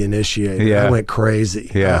to be the initiator. I went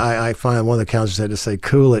crazy. I find one of the counselors had to say,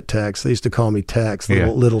 "Cool it, Tex." They used to call me Tex,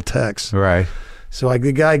 little Tex. So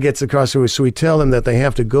the guy gets across the river. So we tell them that they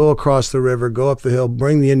have to go across the river, go up the hill,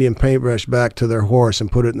 bring the Indian paintbrush back to their horse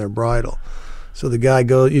and put it in their bridle. So the guy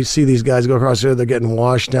you see these guys go across there, they're getting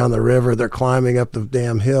washed down the river, they're climbing up the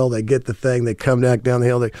damn hill, they get the thing, they come back down the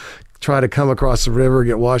hill, they try to come across the river,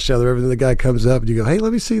 get washed down the river, then the guy comes up and you go, "Hey,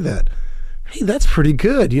 let me see that." "Hey, that's pretty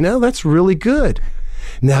good, that's really good.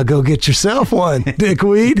 Now go get yourself one,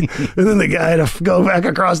 dickweed." And then the guy had to go back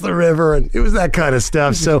across the river, and it was that kind of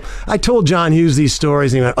stuff. So I told John Hughes these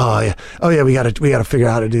stories, and he went, "Oh yeah, we got to figure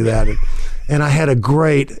out how to do that." And I had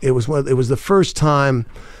it was the first time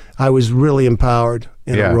I was really empowered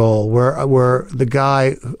in a role where the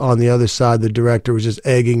guy on the other side, the director, was just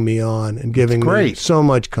egging me on and giving me so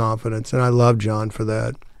much confidence, and I love John for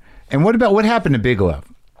that. And what happened to Big Love?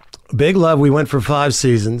 Big Love, we went for 5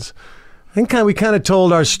 seasons. I think we kind of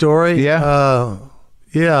told our story. Yeah.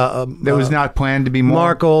 That was not planned to be more.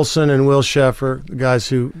 Mark Olson and Will Sheffer, the guys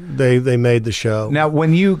who they made the show. Now,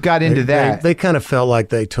 when you got into that, they kind of felt like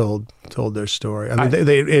they told their story. I mean,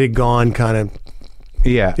 it had gone kind of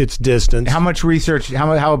its distance. How much research?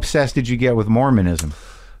 How obsessed did you get with Mormonism?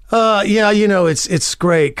 It's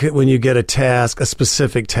great when you get a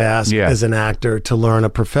specific task as an actor to learn a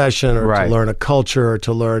profession or to learn a culture or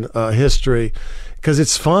to learn history. Because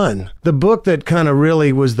it's fun. The book that kind of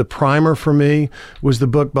really was the primer for me was the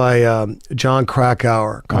book by John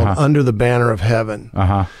Krakauer called Under the Banner of Heaven.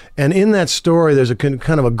 And in that story, there's a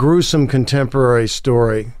kind of a gruesome contemporary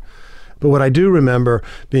story. But what I do remember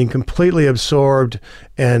being completely absorbed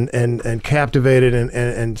and captivated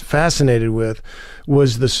and fascinated with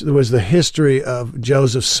was the history of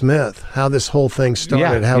Joseph Smith, how this whole thing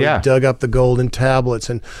started, how he dug up the golden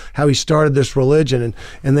tablets and how he started this religion,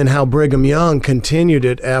 and then how Brigham Young continued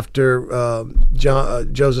it after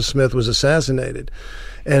Joseph Smith was assassinated.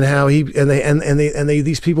 And how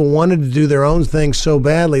these people wanted to do their own thing so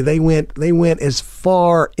badly, they went as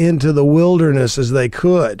far into the wilderness as they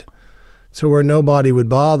could, so where nobody would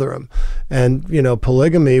bother them. And,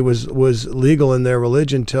 polygamy was legal in their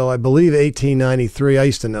religion till, I believe, 1893. I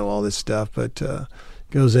used to know all this stuff, but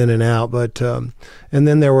goes in and out. But and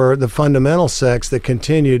then there were the fundamental sects that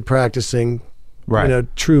continued practicing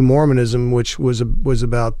true Mormonism, which was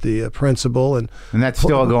about the principle. And that's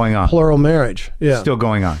still going on. Plural marriage. Yeah. Still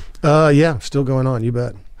going on. Still going on. You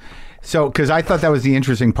bet. So, because I thought that was the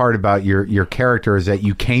interesting part about your character is that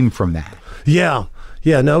you came from that. Yeah.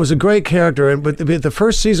 Yeah, no, it was a great character, but the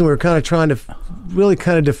first season we were kind of trying to really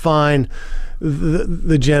kind of define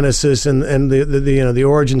the genesis and the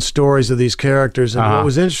origin stories of these characters. And what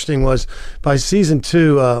was interesting was by season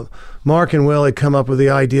 2, Mark and Will had come up with the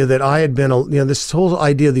idea that I had been this whole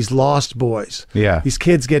idea of these lost boys. Yeah, these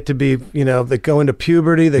kids get to be they go into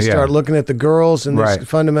puberty, they start looking at the girls and these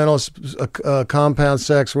fundamental compound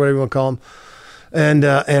sex, whatever you want to call them. And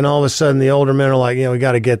all of a sudden, the older men are like, we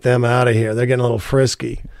got to get them out of here. They're getting a little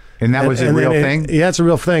frisky. And that was a real thing? Yeah, it's a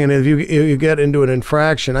real thing. And if you get into an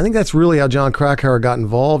infraction, I think that's really how John Krakauer got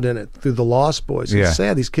involved in it, through the Lost Boys. It's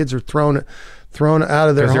sad. These kids are thrown out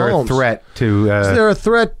of their homes. They're a threat to they're a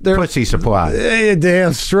threat. They're pussy supply. You're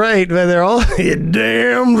damn straight. But they're all you're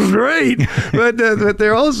damn straight. but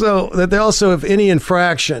they're also if any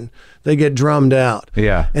infraction, they get drummed out.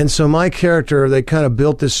 Yeah. And so my character, they kind of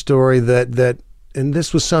built this story that and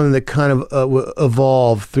this was something that kind of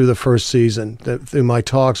evolved through the first season, through my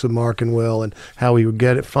talks with Mark and Will, and how we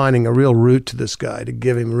would finding a real root to this guy to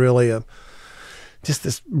give him really just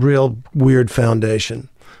this real weird foundation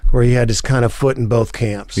where he had his kind of foot in both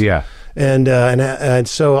camps. Yeah. And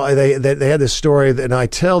so they had this story, and I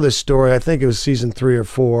tell this story, I think it was season 3 or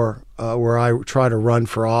 4, where I try to run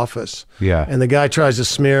for office. Yeah. And the guy tries to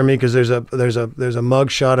smear me because there's a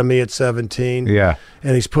mug shot of me at 17. Yeah.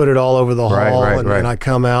 And he's put it all over the hall. Right. And I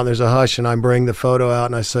come out and there's a hush, and I bring the photo out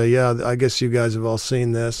and I say, yeah, I guess you guys have all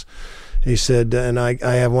seen this. He said, and I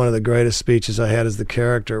have one of the greatest speeches I had as the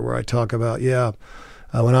character where I talk about,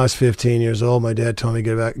 when I was 15 years old, my dad told me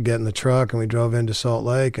to get in the truck, and we drove into Salt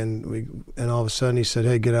Lake, and all of a sudden he said,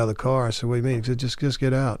 hey, get out of the car. I said, what do you mean? He said, just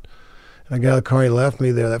get out. And I got out of the car, he left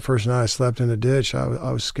me there. That first night I slept in a ditch.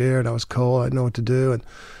 I was scared, I was cold, I didn't know what to do. And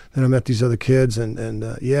then I met these other kids, and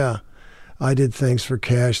I did things for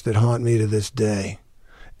cash that haunt me to this day.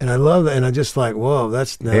 And I love that, and I'm just like, whoa,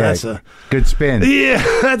 that's a good spin. Yeah,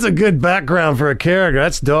 that's a good background for a character.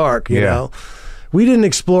 That's dark, you know. We didn't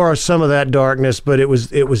explore some of that darkness, but it was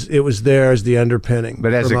there as the underpinning.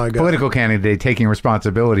 But as a political candidate, taking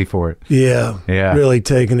responsibility for it. Yeah. Really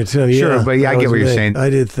taking it to him. Sure, but I get what you're saying. I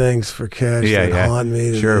did things for cash that haunt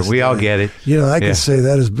me. Sure, we all get it. I can say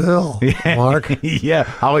that as Bill. Mark. Yeah.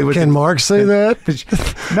 Hollywood. Can Mark say that?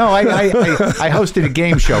 No, I hosted a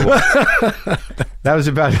game show. That was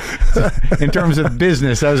about, in terms of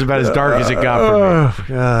business, that was about as dark as it got for me. Oh,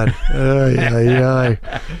 God.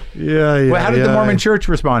 Yeah. Well, how did the Mormon Church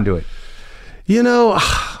respond to it? Do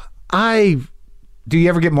you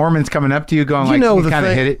ever get Mormons coming up to you going you kind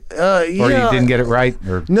of hit it, or you didn't get it right?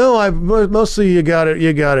 Or? No, mostly you got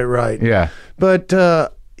it right. Yeah. But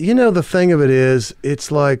the thing of it is,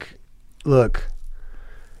 it's like, look,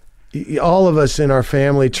 all of us in our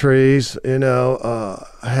family trees,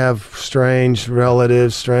 have strange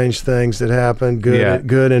relatives, strange things that happen,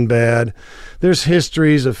 good and bad. There's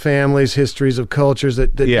histories of families, histories of cultures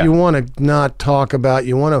that you want to not talk about.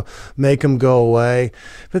 You want to make them go away.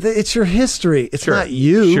 But it's your history. It's not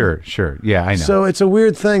you. Sure. Yeah, I know. So it's a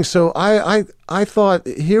weird thing. So I thought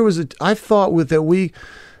that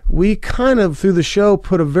we kind of, through the show,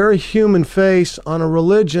 put a very human face on a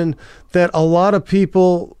religion that a lot of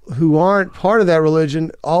people who aren't part of that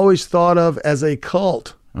religion always thought of as a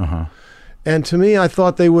cult. Uh-huh. And to me, I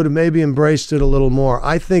thought they would have maybe embraced it a little more.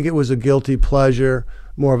 I think it was a guilty pleasure,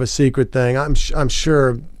 more of a secret thing. I'm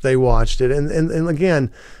sure they watched it. And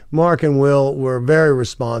again, Mark and Will were very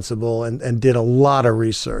responsible and did a lot of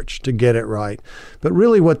research to get it right. But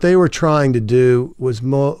really what they were trying to do was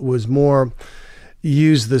more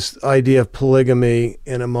use this idea of polygamy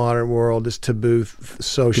in a modern world, this taboo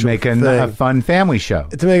social to make a fun family show.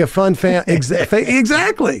 To make a fun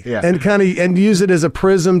exactly. Yeah. And use it as a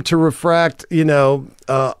prism to refract, age-old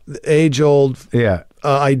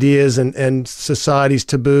ideas and society's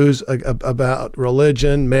taboos about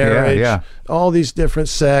religion, marriage, all these different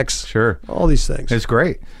sex, all these things. It's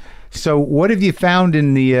great. So, what have you found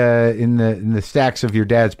in the stacks of your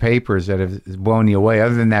dad's papers that have blown you away,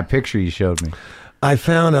 other than that picture you showed me? I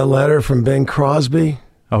found a letter from Bing Crosby.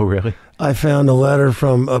 Oh, really? I found a letter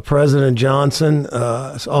from President Johnson.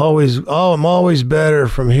 I'm always better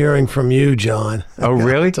from hearing from you, John. Oh,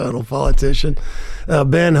 really? Total politician.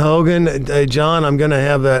 Ben Hogan, hey, John, I'm going to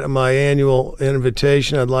have my annual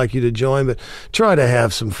invitation. I'd like you to join, but try to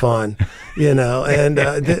have some fun, and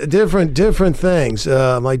different things.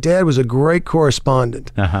 My dad was a great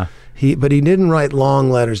correspondent. Uh-huh. But he didn't write long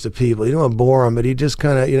letters to people. He didn't want to bore them, but he just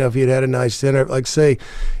kind of, if he'd had a nice dinner, like say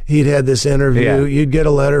he'd had this interview, you'd get a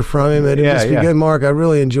letter from him, and it'd just be good. Mark, I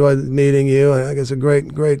really enjoyed meeting you, and I think it's a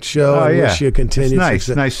great show. I wish you continued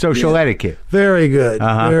success. Nice social etiquette. Very good,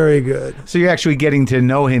 very good. So you're actually getting to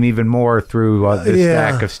know him even more through this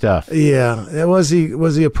stack of stuff. Yeah. Was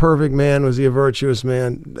he a perfect man? Was he a virtuous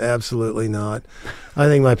man? Absolutely not. I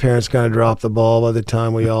think my parents kind of dropped the ball by the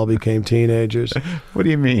time we all became teenagers. What do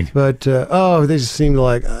you mean? But, they just seemed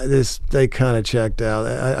like they kind of checked out.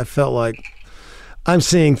 I felt like I'm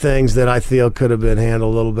seeing things that I feel could have been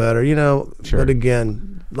handled a little better, Sure. But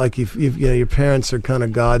again, like your parents are kind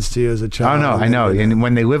of gods to you as a child. Oh, no, I know. And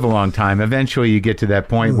when they live a long time, eventually you get to that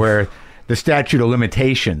point where the statute of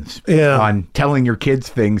limitations on telling your kids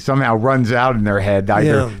things somehow runs out in their head,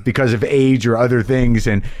 either because of age or other things,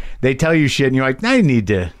 and they tell you shit, and you're like, I need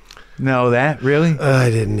to know that, really? I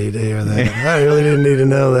didn't need to hear that. I really didn't need to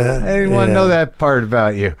know that. I didn't want to know that part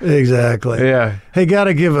about you. Exactly. Yeah. Hey, got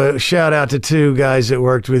to give a shout out to two guys that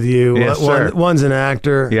worked with you. Yes, sir. One's an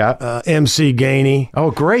actor. Yeah. MC Gainey. Oh,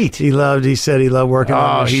 great. He said he loved working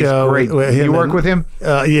on the show. Great. You work with him?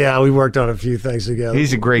 Yeah, we worked on a few things together.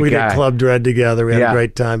 He's a great guy. We did Club Dread together. We had a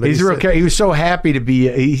great time. But he was so happy to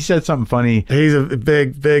be. He said something funny. He's a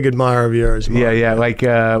big admirer of yours, Mark. Yeah. Like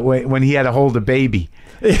when he had to hold a baby.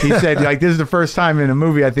 He said, like, this is the first time in a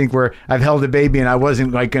movie, I think, where I've held a baby and I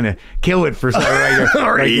wasn't, like, going to kill it for something.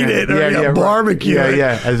 or eat it. Or barbecue it.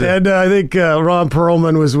 Yeah. And I think Ron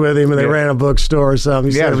Perlman was with him, and they ran a bookstore or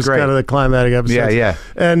something. He said it was kind of the climatic episode. Yeah.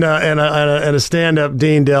 And a stand-up,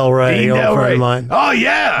 Dean Del Rey, Dean Del Rey. Of mine. Oh,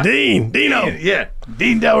 yeah. Dino. Yeah.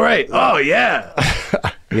 Dean Del Rey. Oh, yeah.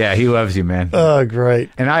 Yeah, he loves you, man. Oh, great.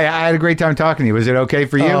 And I had a great time talking to you. Was it okay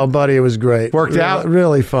for you? Oh, buddy, it was great. Worked out?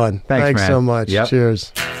 Really fun. Thanks man. So much. Yep.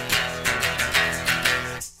 Cheers.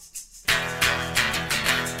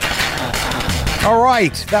 All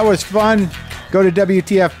right, that was fun. Go to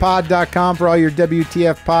WTFpod.com for all your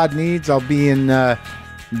WTF pod needs. I'll be in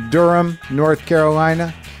Durham, North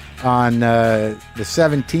Carolina on the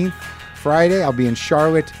 17th, Friday. I'll be in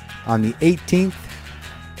Charlotte on the 18th.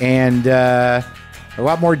 And a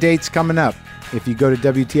lot more dates coming up. If you go to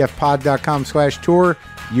WTFpod.com/tour,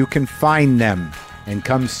 you can find them and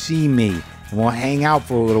come see me. And we'll hang out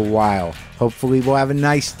for a little while. Hopefully we'll have a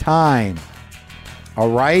nice time. All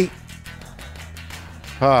right?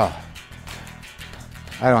 Oh,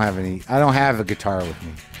 I don't have a guitar with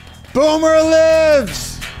me. Boomer lives!